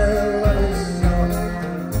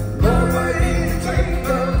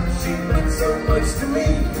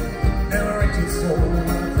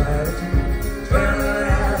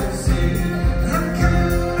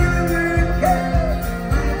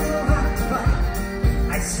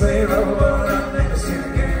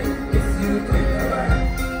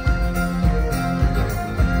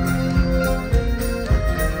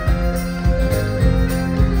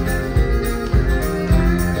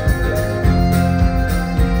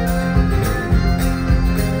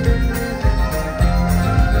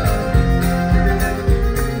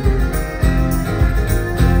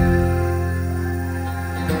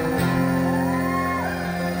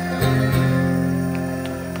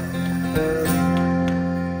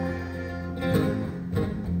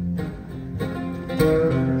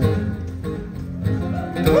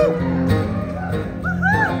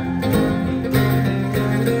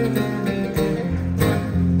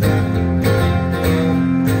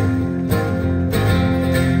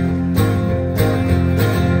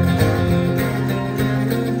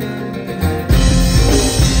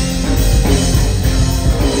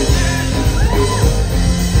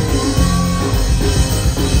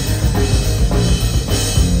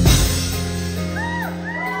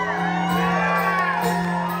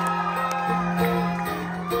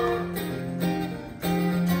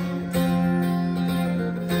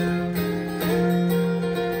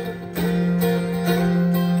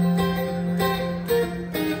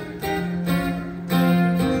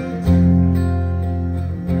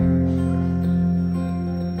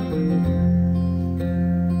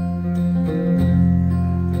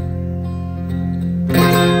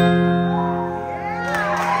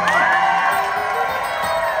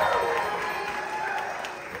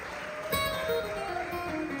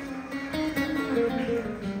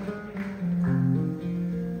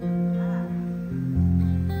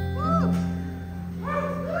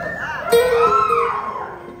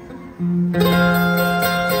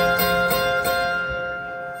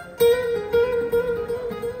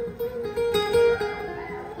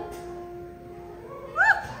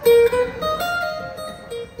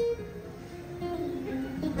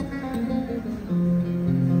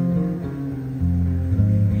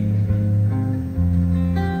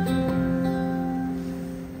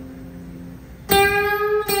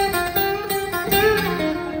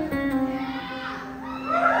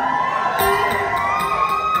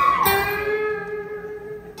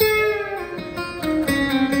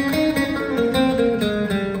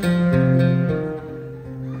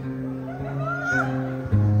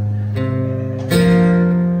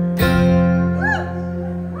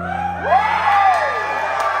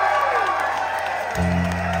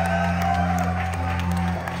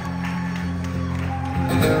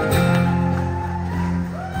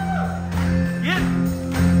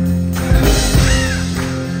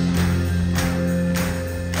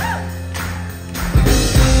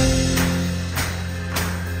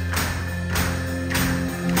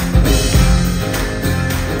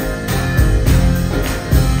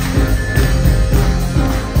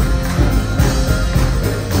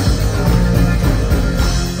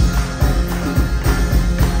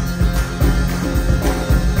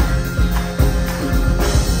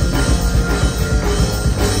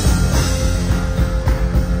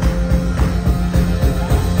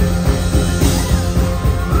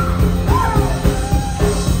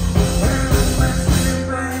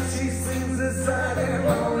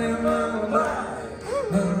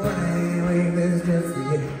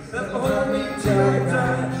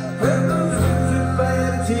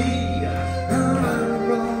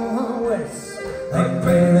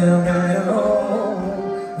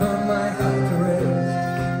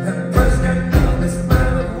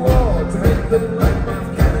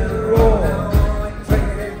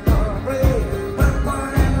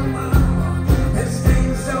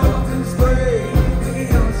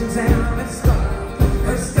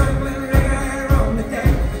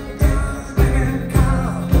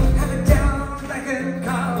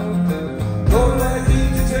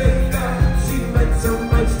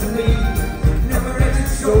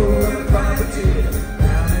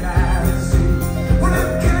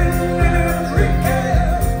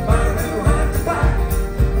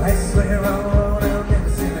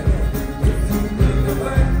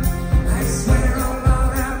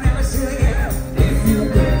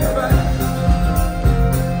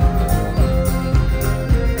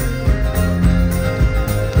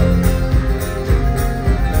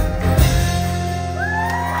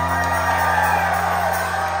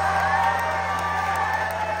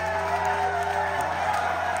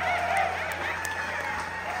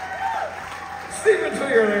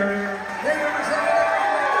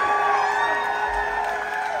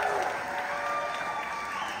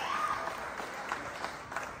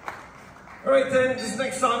All right then, this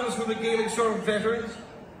next song is for the Gaelic sort of veterans.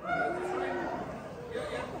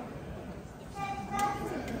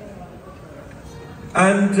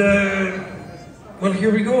 And, well,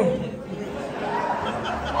 here we go.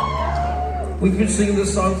 We've been singing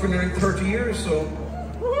this song for nearly 30 years, so...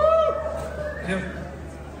 Yeah.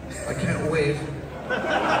 I can't wait.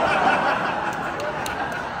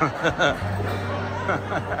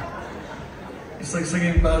 It's like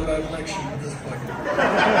singing Bad Bad Election at this point.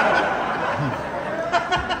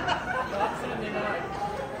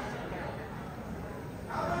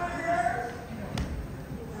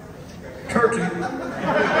 30.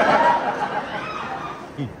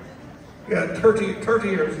 Yeah, 30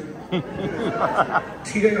 years.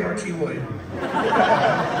 T-A-R-T-Y.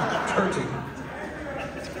 30.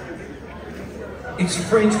 It's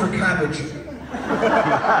French for cabbage.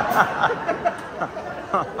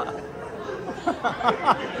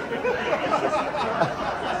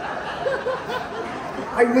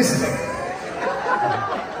 I missed it.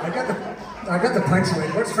 I got the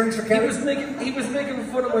punchline. What's French for cabbage? He was making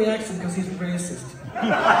fun of my accent because he's racist.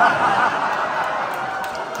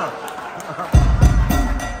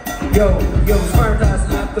 Yo, smart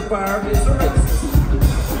ass at the bar is a racist.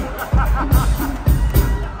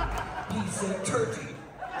 He said turkey.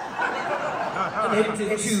 And I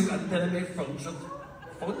did too, and then I made French of the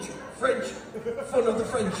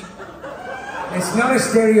French. It's not a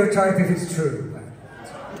stereotype if it's true.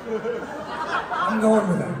 I'm going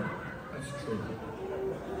with that. That's true.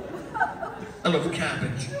 I love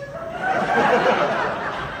cabbage.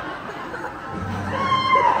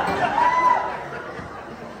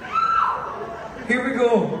 Here we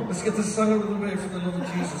go. Let's get this song out of the way for the love of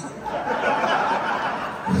Jesus.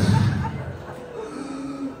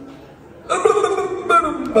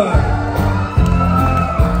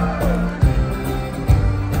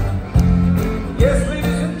 Yes,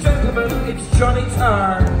 ladies and gentlemen, it's Johnny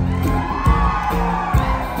Tarr.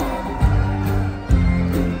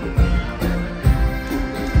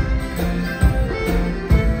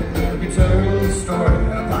 Let me tell you a little story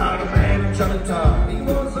about a man in Johnny Tarr. He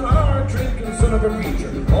was a hard-drinking son of a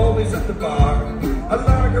preacher, always at the bar. A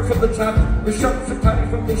lager from the tap, with shots of paddy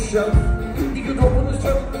from the shelf. He could open his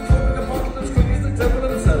throat and throw like a bottle as quick as the devil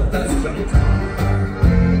himself. That's Johnny Tarr.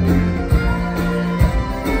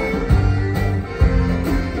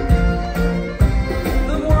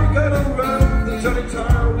 Johnny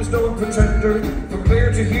Tarr was no pretender. From clear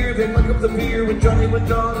to here, they muck up the beer when Johnny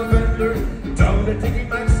went on a vendor. Down at Diggy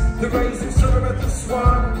Max, the rising sun at the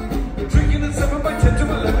Swan. Drinking at 7 by 10 to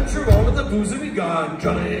 11, sure all of the booze will be gone.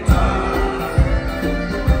 Johnny Tarr.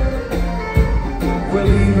 Well,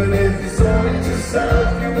 even if you saw it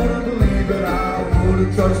yourself, you wouldn't believe it. I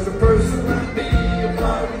wouldn't trust a person like me if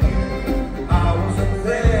I were you. I wasn't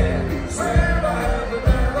there, swear I have an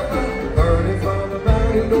alibi. Heard it from a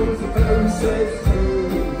man who knows the very safe.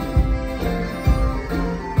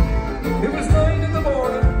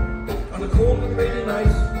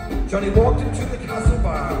 Johnny walked into the castle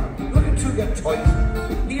bar, looking to get tight.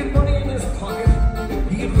 He had money in his pocket,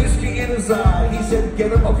 he had whiskey in his eye. He said,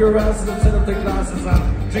 get him up your ass and set up the glasses.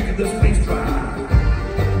 I'm drinking this place dry.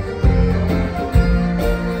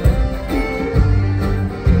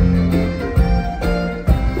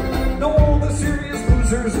 No, all the serious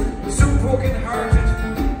losers, soon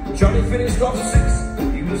broken-hearted. Johnny finished off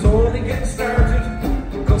 6, he was only getting started.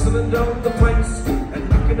 Guzzling down the pints and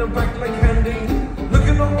knocking them back like candy.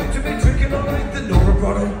 Looking all right to be drinking all right, the Nora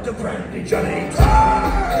brought out the brandy. Johnny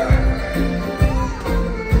Tarr.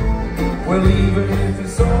 Well, even if you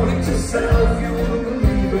saw it yourself, you wouldn't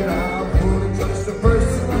believe it. I wouldn't trust a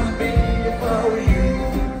person like me if I were you.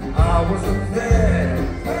 I wasn't there.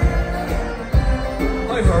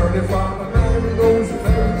 I've heard if I'm a man who knows the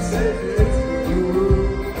very safe it's true.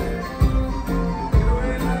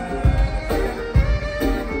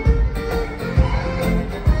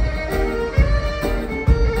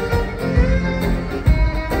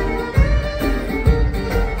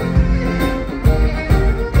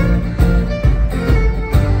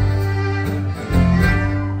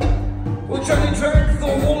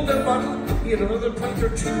 He had another pint or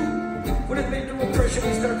two. When it made no impression,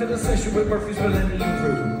 he started a session with Murphy's Millennium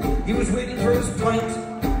Brew. He was waiting for his pint.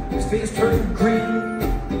 His face turned green.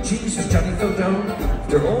 Jesus, Johnny fell down.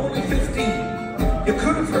 They're only 15. You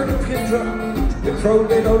could have heard a pin drop. The crowd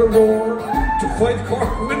let out a roar. Took 5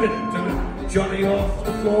 Cork women to lift Johnny off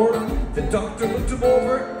the floor. The doctor looked him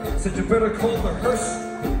over, said you better call the hearse.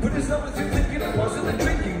 But is that what you're thinking? It wasn't the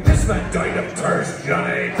drinking. This man died of thirst,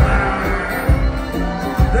 Johnny Tarr.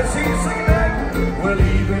 Let's hear you sing that. Well,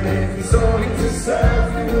 even if you saw it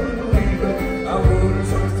yourself, you wouldn't believe it. I wouldn't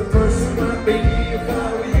trust a person like me if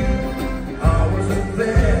I were you. I wasn't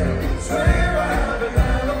there. Swear I have an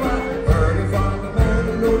alibi. Heard if I'm a man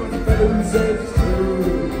who knows the better says it's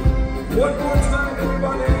true. One more time,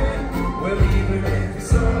 everybody. Well, even if you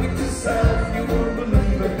saw it yourself, you wouldn't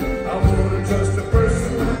believe it. I wouldn't trust a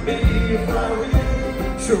person like me if I were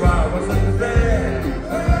you. Sure, I wasn't there.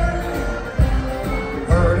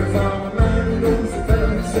 Heard if I'm a man who knows the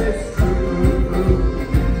better says it's true.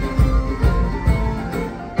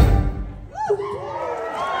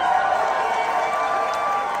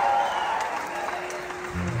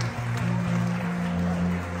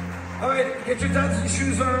 All right. Get your dancing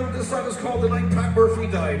shoes on. This song is called The Night Pat Murphy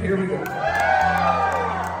Died. Here we go.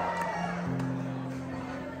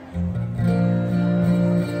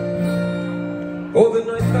 Oh, the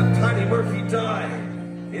night that Paddy Murphy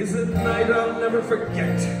died is a night I'll never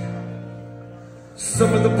forget.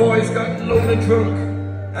 Some of the boys got lonely drunk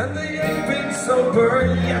and they ain't been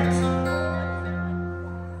sober yet.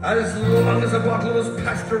 As long as a bottle was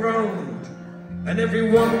passed around and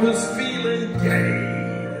everyone was feeling gay.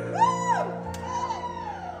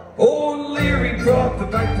 Oh, Leary brought the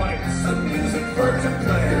bagpipes and music for to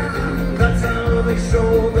play. That's how they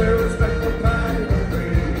show their respect for Paddy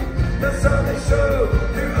Murphy. That's how they show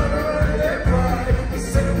their honor and their pride. He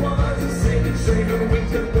said it was a singing, shaking,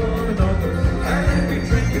 winked at one another, and every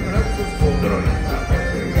drink in the house was full of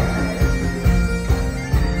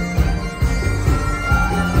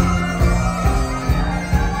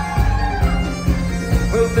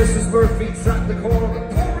Well, Mrs. Murphy sat in the corner,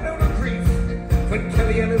 pouring out her grief, when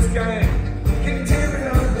Kelly and his gang came tearing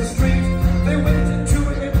out of the street. They went into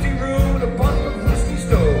an empty room and a bottle of whiskey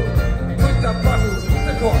stole. With that bottle,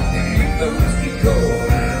 the cork, keep the whiskey cold.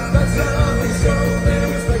 That's how they show their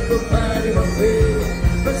respect for Paddy Murphy.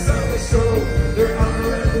 That's how they show their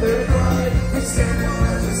honor and their pride. They said it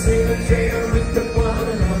was a singing jail with the one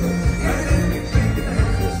another, and every drink in the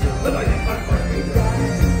house was the night Pat Murphy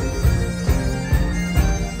died.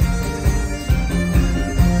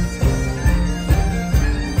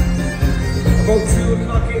 About 2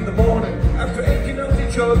 o'clock in the morning, after emptying out the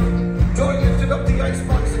jug, Doyle lifted up the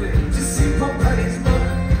icebox lid to see poor Paddy's mug.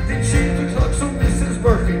 They changed the clock so Mrs.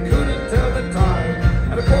 Murphy couldn't tell the time.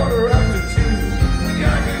 At 2:15, we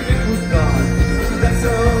argued it was gone. That's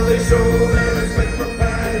how they show their respect for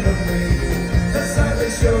Paddy Murphy. That's how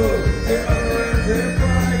they show their honor and their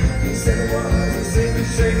pride. He said it was a singing,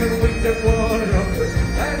 shaking, winked at one another,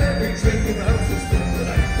 and every drink in the house was full of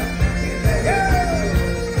night.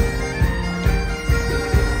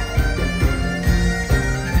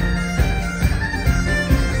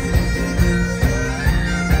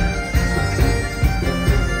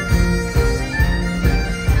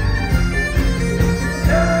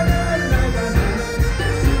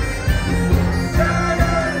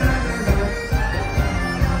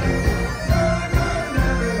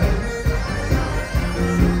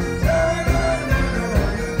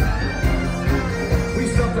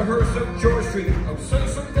 George Street, upside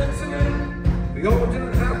some dancing in. We all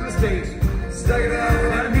didn't have the stage, staggered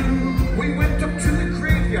out I knew. We went up to the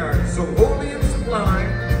graveyard, so holy and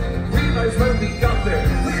sublime. Realized when we got there,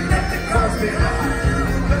 we left the cars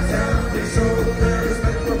behind. That's how they show their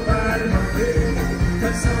respect for Paddy Murphy.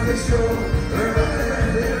 That's how they show their honor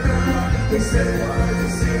and their pride. They said it was a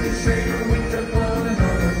singing, shaking, winked at one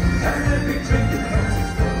another, and every drink in the house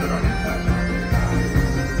was full of night.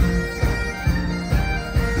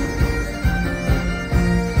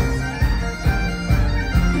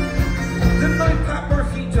 The night Pat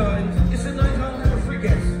Murphy died is a night I'll never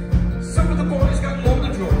forget. Some of the boys got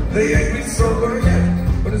lonely drunk, they ain't been sober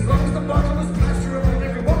yet. But as long as the bottle was passed around,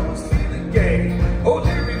 everyone was feeling gay. Oh,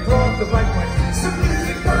 Leary brought the bagpipe, some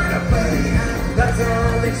music for to play.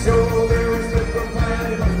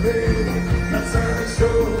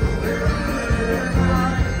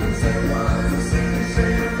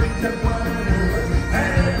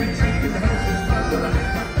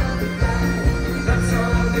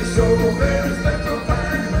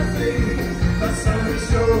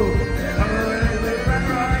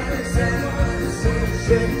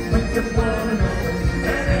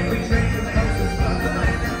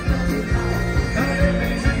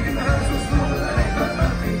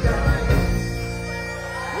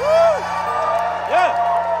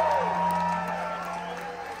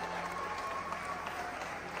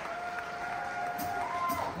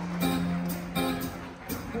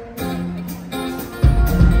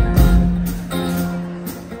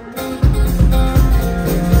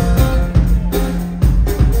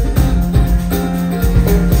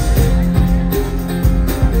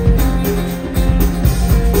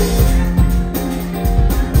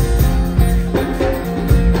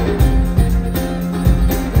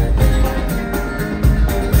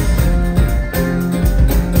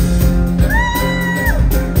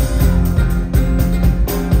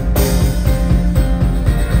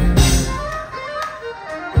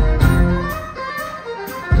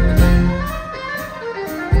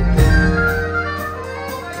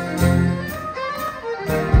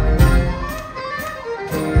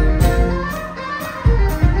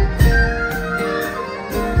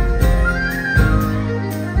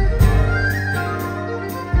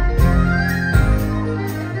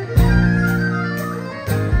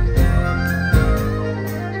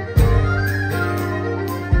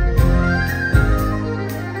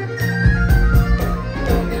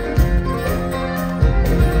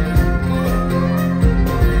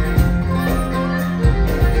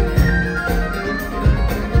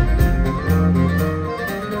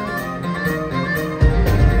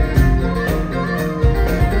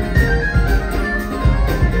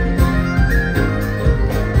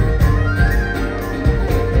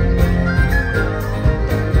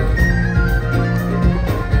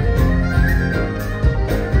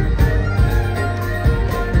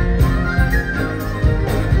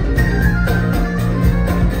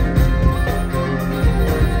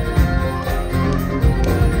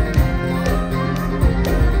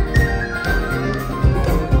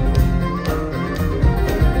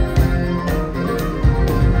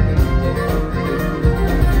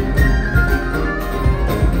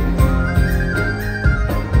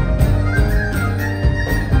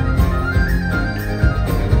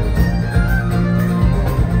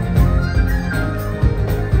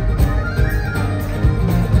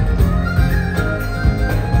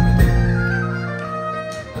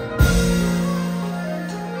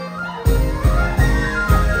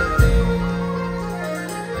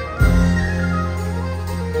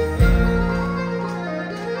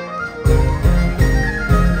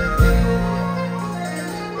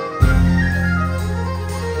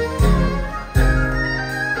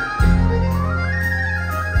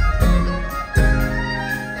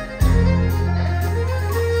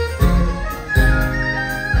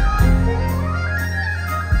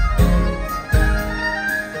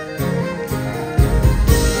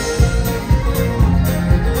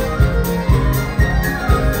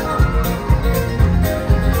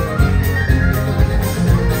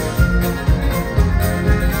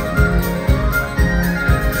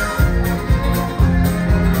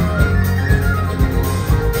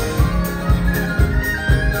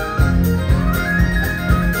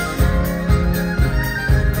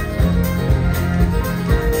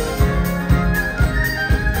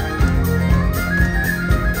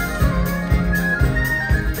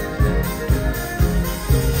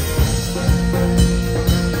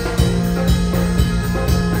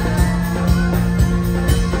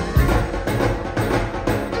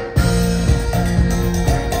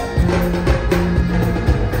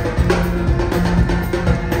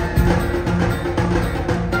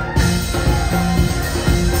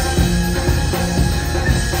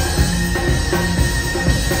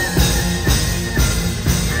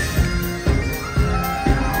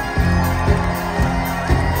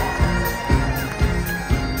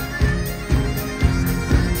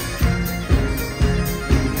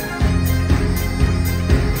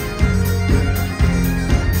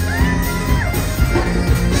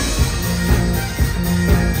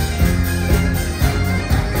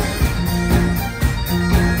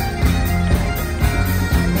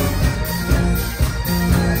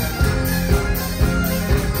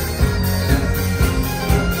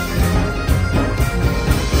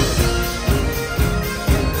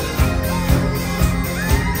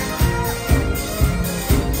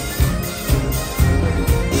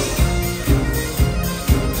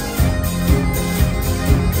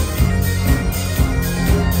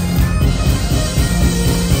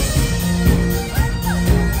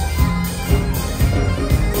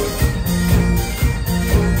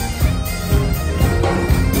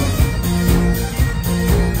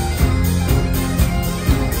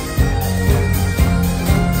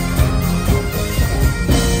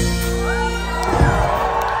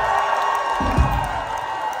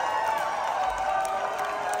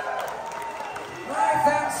 Alright,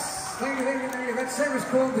 thanks. Thank you. That set was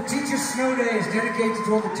called The Teacher's Snow Days, dedicated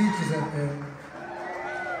to all the teachers out there.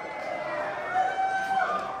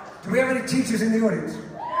 Do we have any teachers in the audience?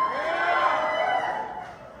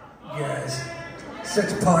 Yes.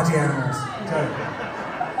 Such party animals.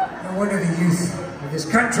 No wonder the youth of this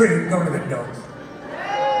country go to the dogs.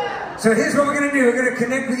 So here's what we're going to do. We're going to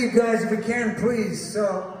connect with you guys if we can, please.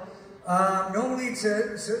 So, normally it's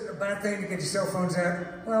a bad thing to get your cell phones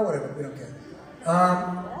out. Well, whatever, we don't care.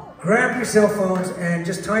 Grab your cell phones and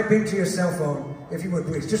just type into your cell phone, if you would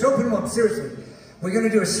please. Just open them up, seriously. We're going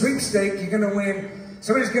to do a sweepstake. You're going to win,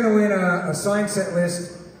 somebody's going to win a signed set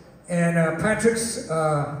list, and Patrick's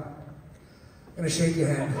going to shake your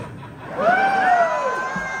hand.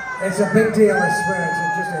 It's a big deal, I swear.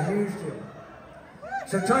 It's just a huge deal.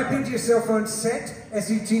 So type into your cell phone set,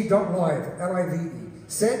 set.live, L-I-V-E.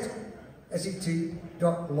 Set,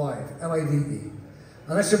 set.live, L-I-V-E.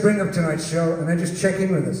 And that should bring up tonight's show, and then just check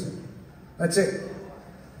in with us. That's it.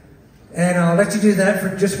 And I'll let you do that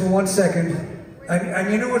for just 1 second.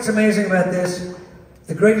 And you know what's amazing about this?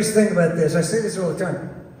 The greatest thing about this, I say this all the time.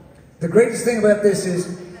 The greatest thing about this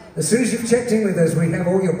is, as soon as you've checked in with us, we have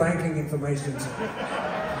all your banking information.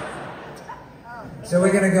 So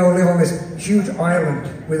we're going to go live on this huge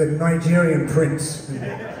island with a Nigerian prince.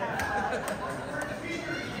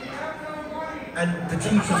 And the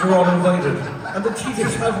teachers are all invited. And the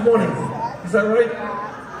teachers have money. Is that right?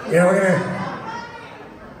 Yeah,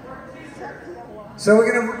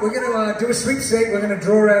 we're gonna do a sweepstake. We're gonna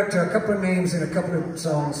draw out a couple of names in a couple of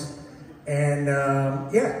songs. And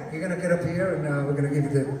yeah, you're gonna get up here and we're gonna give you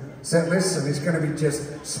the set list, and it's gonna be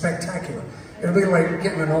just spectacular. It'll be like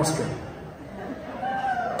getting an Oscar.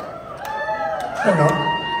 Or not.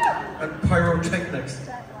 And pyrotechnics.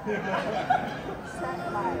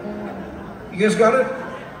 You guys got it?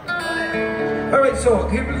 Alright, so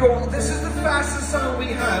here we go. This is the fastest song we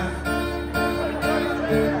have.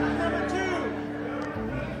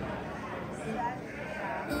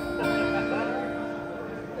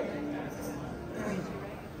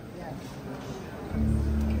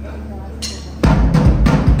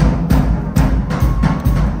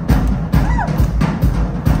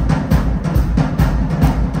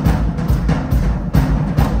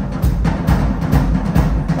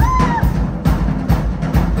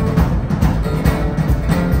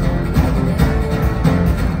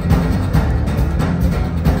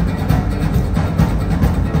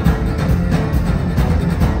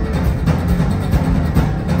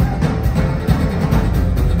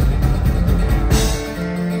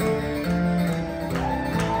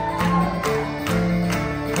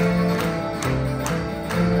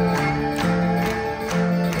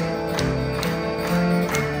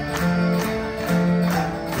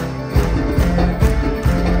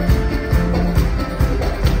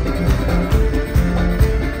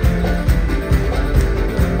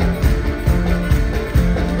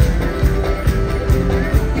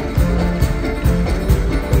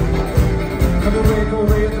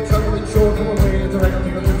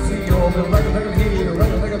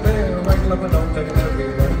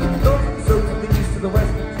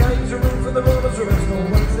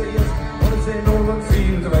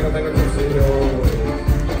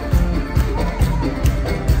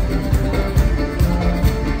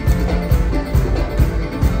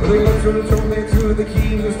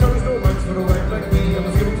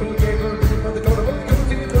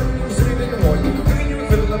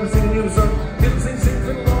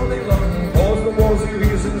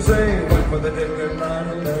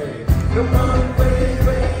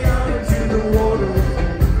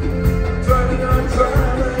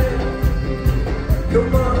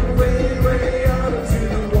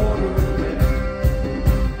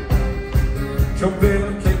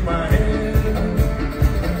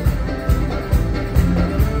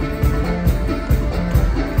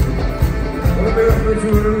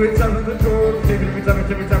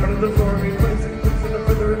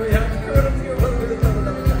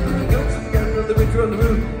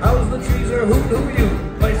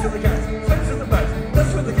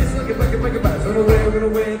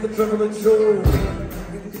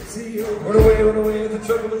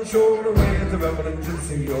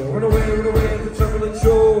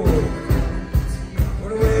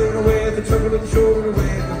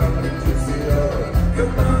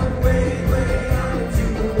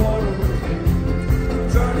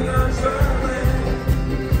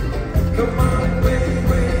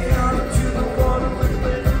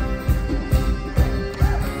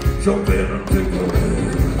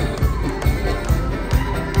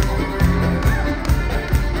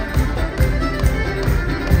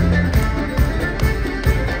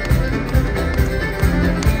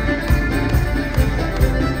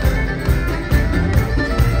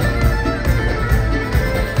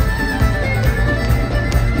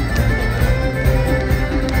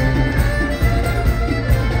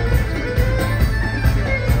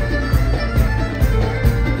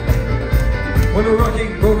 When we're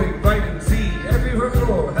rocking, roving, riding, sea, everywhere we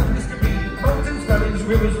go, happiness to be. Mountains, valleys,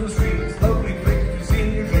 rivers, and streams, lovely places to see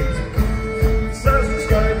in your dreams. Stars in the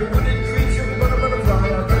sky, the wooded creature, the butterfly.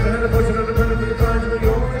 I've got to have a bunch of other birds with the times, but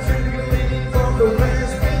you're only sitting and leaning from the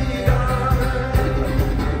west beyond.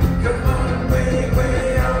 Come on, way,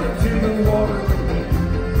 way out into the water,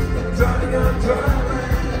 driving on dry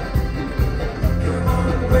land. Come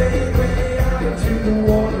on, way, way out into the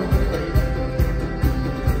water.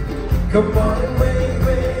 Come on, way,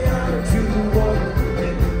 way out into the water.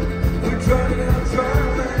 We're driving on dry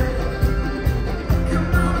land.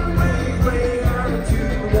 Come on, way, way out into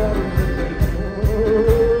the water.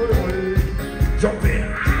 Jump in.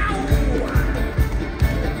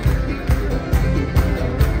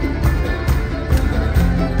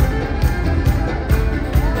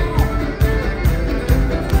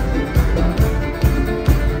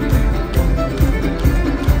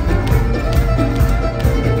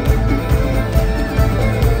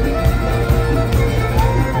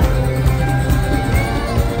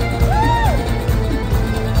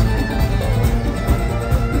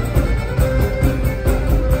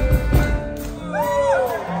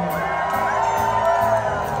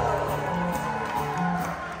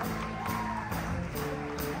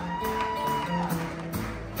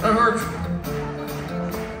 That hurt.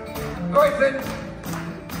 All right then,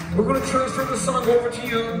 we're going to transfer the song over to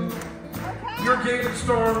you. Your Gaelic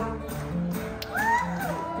Storm.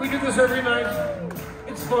 We do this every night.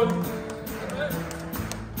 It's fun.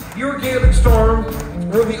 Your Gaelic Storm,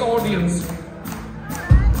 we're the audience.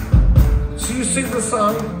 So you sing the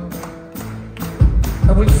song,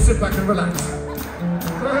 and we just sit back and relax.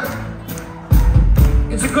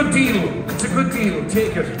 It's a good deal. It's a good deal.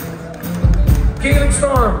 Take it. Gaelic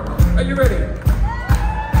Storm, are you ready?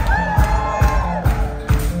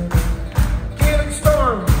 Gaelic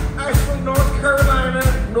Storm, Asheville, North Carolina,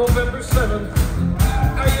 November 7th.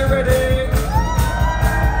 Are you ready?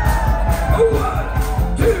 Oh,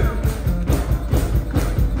 1, 2.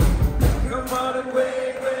 Come on and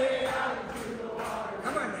way, way out into the water.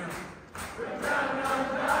 Come on now. We're driving on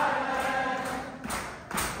dry land.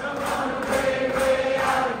 Come on and way, way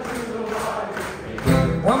out into the water.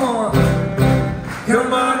 One more.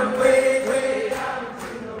 Come on and way, way out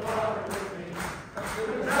into the water with me.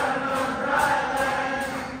 We're driving on dry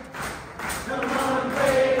land. Come on and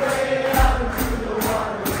way, way out into the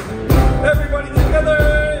water with me. Everybody together.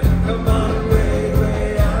 Come on and way,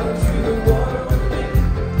 way out into the water with me.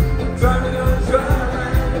 Driving on dry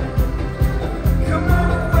land. Come on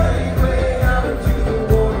and way, way out into the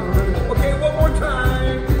water with me. Okay, one more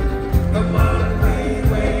time. Come on and way,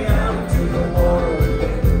 way out into the water with me.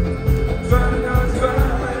 Driving on dry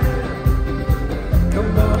land.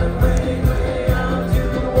 Come on and way, way out to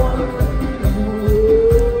the water.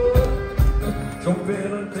 Jump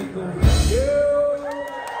in and take over.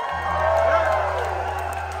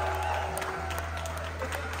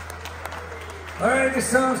 All right, this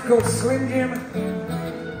song's called Slim Jim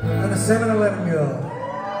and the 7-Eleven Girl.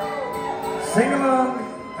 Sing along,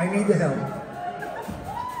 I need the help.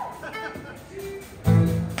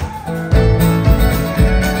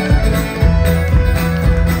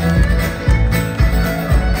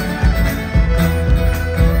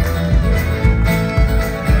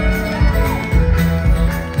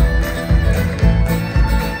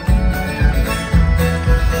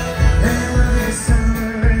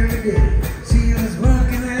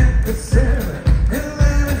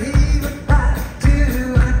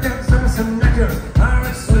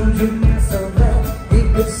 Slim Jim, yes,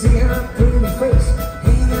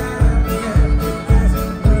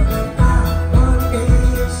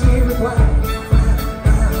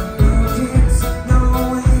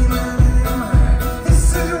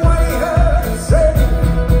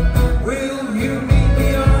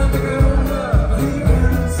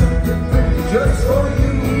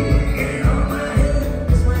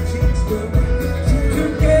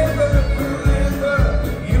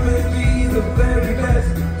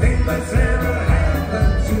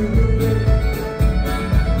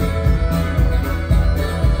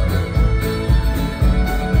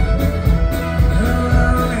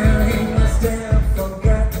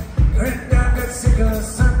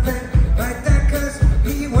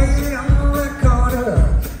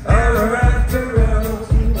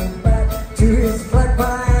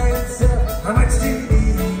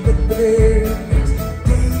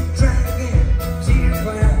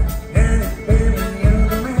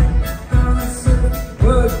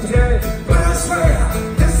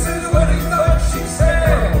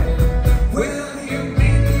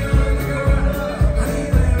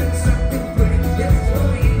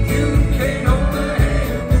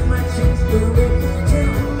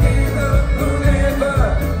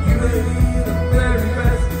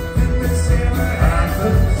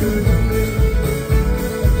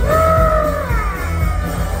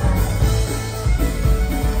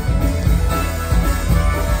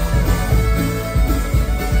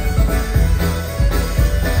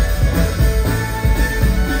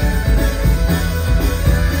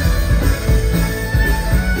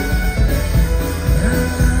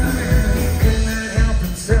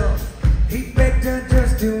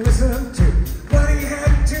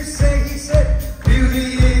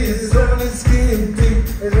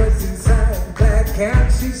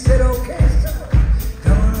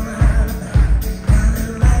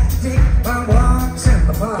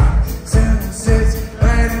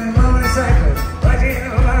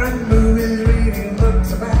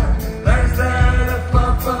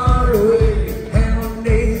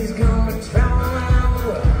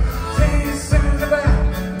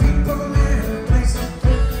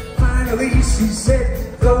 least he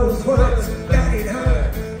said those words that it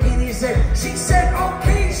hurt. And he said, she said,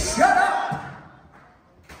 okay, shut up.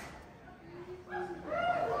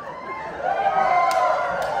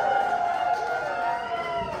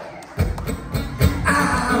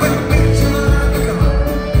 I went into my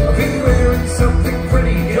car. I've been wearing something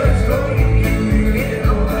pretty just for you. Get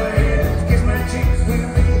over head, kiss my cheeks with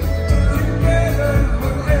me. Together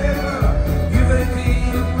forever. You may be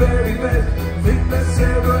the very best thing that's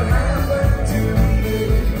ever happened to me.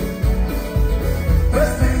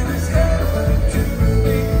 Best thing that's happened to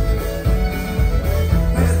me.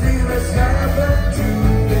 Best thing that's happened to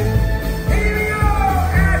me. Here we go,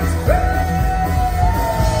 Asheville.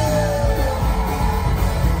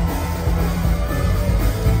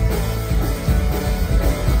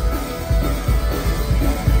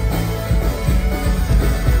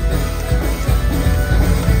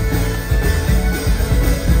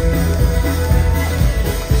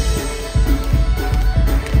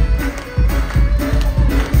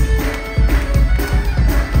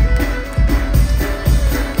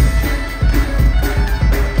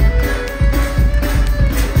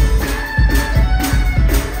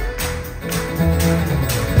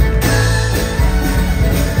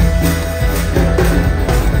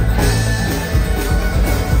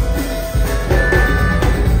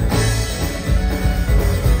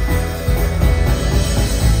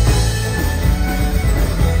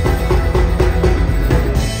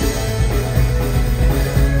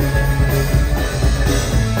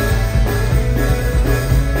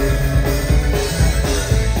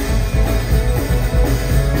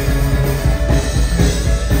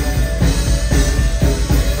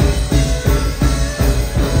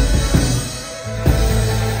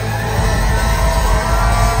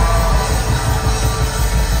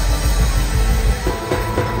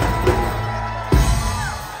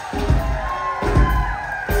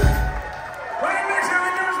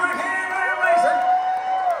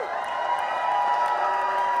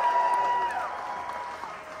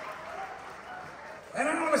 And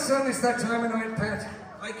all of a sudden it's that time of night, Pat.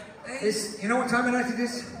 You know what time of night it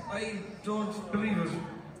is? I don't believe it.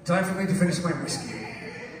 Time for me to finish my whiskey.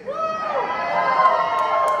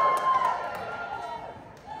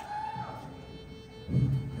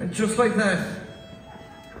 And just like that,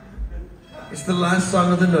 it's the last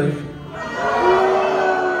song of the night.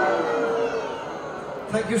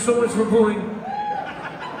 Thank you so much for going.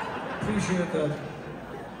 Appreciate that.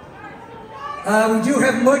 We do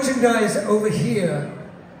have merchandise over here,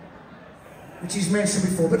 which he's mentioned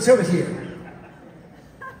before, but it's over here.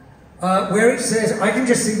 Where it says, I can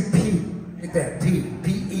just see P, like that, P,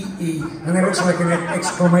 P-E-E, and that looks like an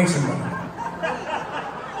exclamation mark.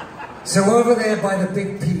 So over there by the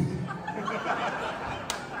big P.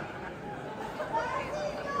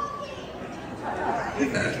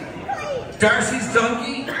 Darcy's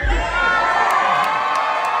Donkey?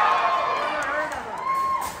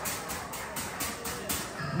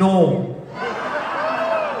 No.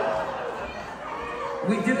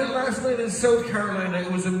 We did it last night in South Carolina.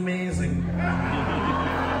 It was amazing.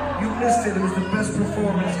 You missed it. It was the best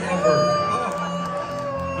performance ever.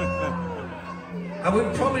 I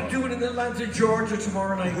would probably do it in Atlanta, Georgia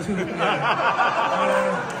tomorrow night too.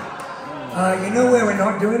 You know where we're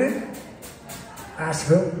not doing it?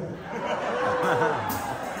 Asheville.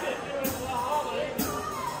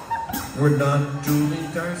 We're not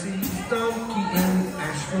doing Darcy's Donkey in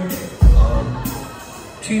Asheville on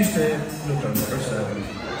Tuesday, November 7th.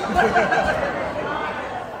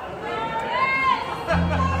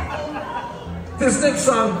 This next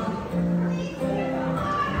song.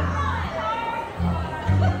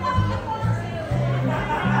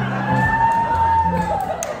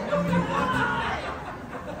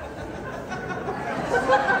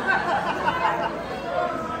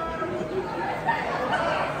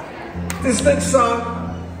 This next song,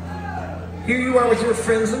 here you are with your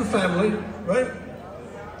friends and family, right?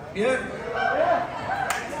 Yeah?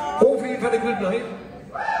 Hopefully you've had a good night.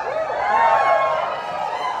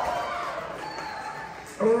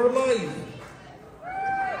 And we're alive.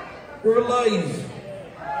 We're alive.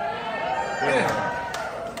 Yeah.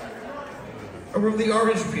 And we're the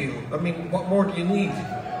orange peel. I mean, what more do you need?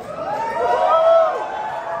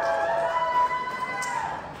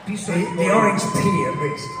 The orange pea, at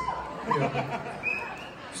least.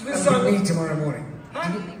 So this I'll song, eat tomorrow morning.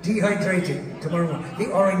 Dehydrated tomorrow morning.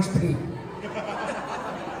 The orange pea.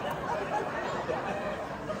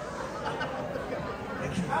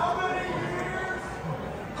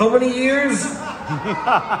 how many years?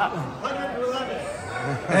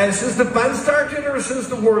 111. Since the band started or since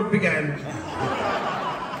the world began?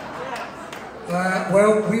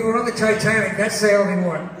 Well, we were on the Titanic. That's the only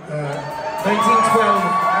one.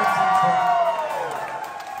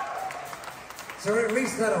 1912. So we're at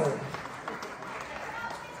least that old.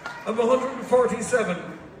 I'm 147.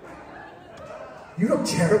 You look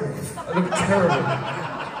terrible. I look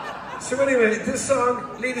terrible. So anyway, this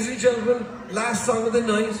song, ladies and gentlemen, last song of the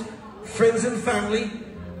night, friends and family,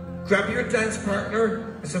 grab your dance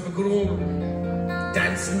partner, let's have a good old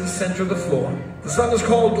dance in the center of the floor. The song is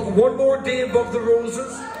called One More Day Above the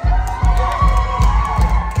Roses.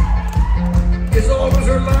 It's always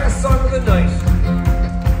our last song of the night.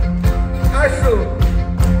 Asheville.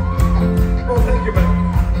 Oh, thank you, man.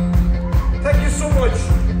 Thank you so much.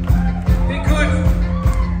 Be good.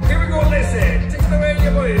 Here we go, listen. Take it away,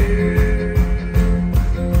 you boy.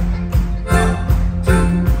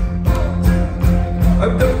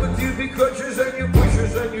 I'm done with you begrudgers and you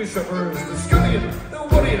pushers and you shovers. The scummian, the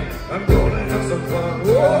worrying. I'm gonna have some fun.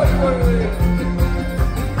 Whoa,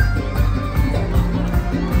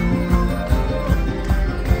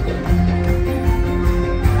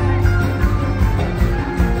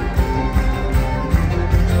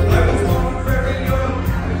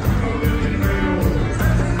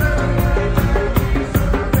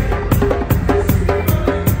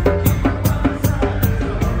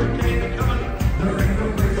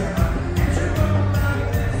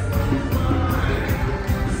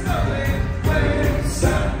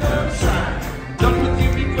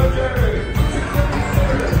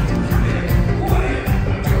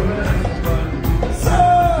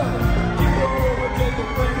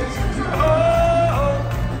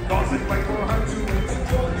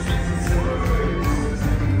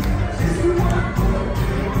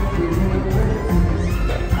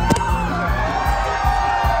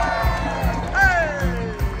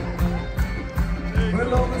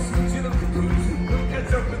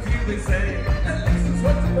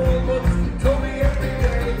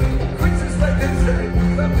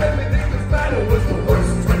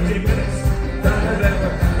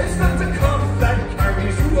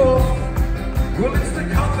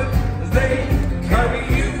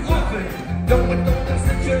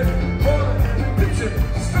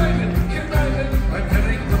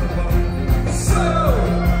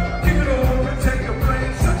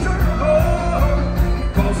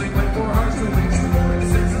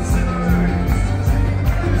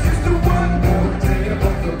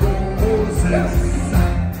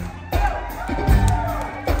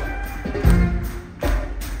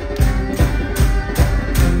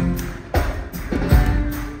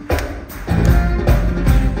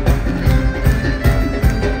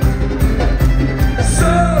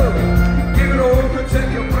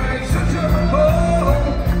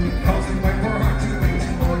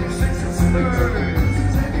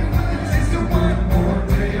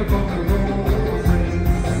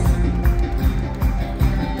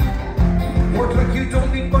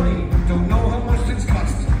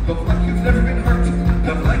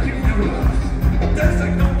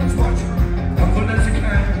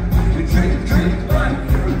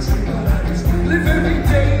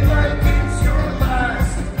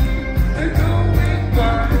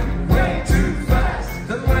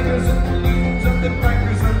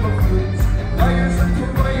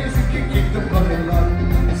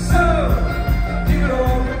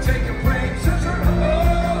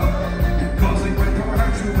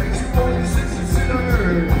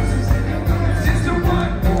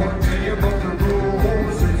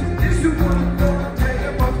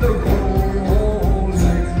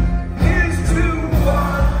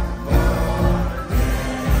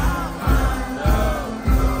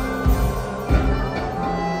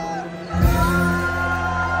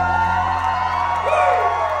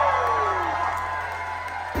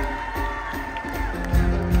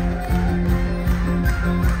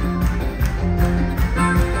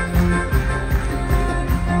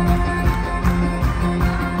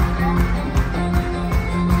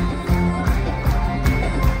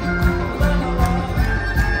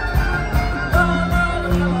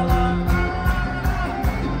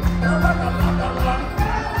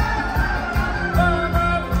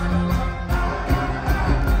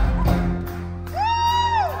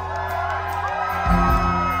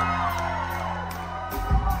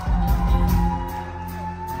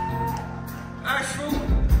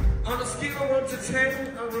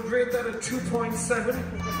 rate that at 2.7.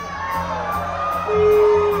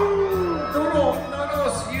 No, not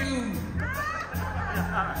us, you.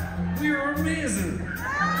 We were amazing.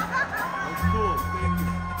 That's cool.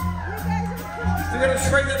 We gotta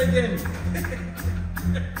try that again.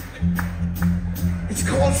 It's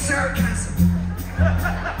called sarcasm.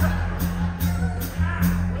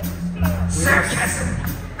 Sarcasm.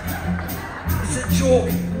 it's a joke.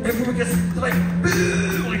 Everyone gets like,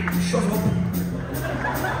 boo, like, shut up.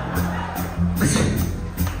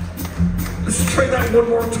 Let's try that one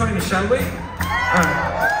more time, shall we?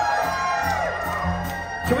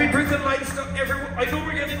 Can we bring the lights down? Everyone, I know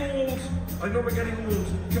we're getting old. I know we're getting old.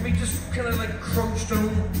 Can we just kind of like crouch down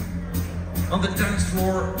on the dance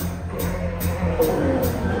floor?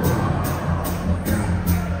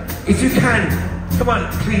 If you can, come on,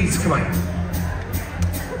 please, come on.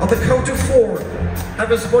 On the count of 4,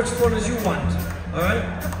 have as much fun as you want, alright?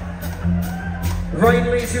 Ryan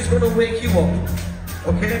Lacey's gonna wake you up,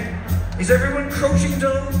 okay? Is everyone crouching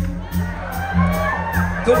down?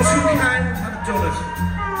 Those who can have done it.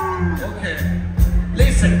 Okay.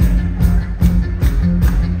 Listen.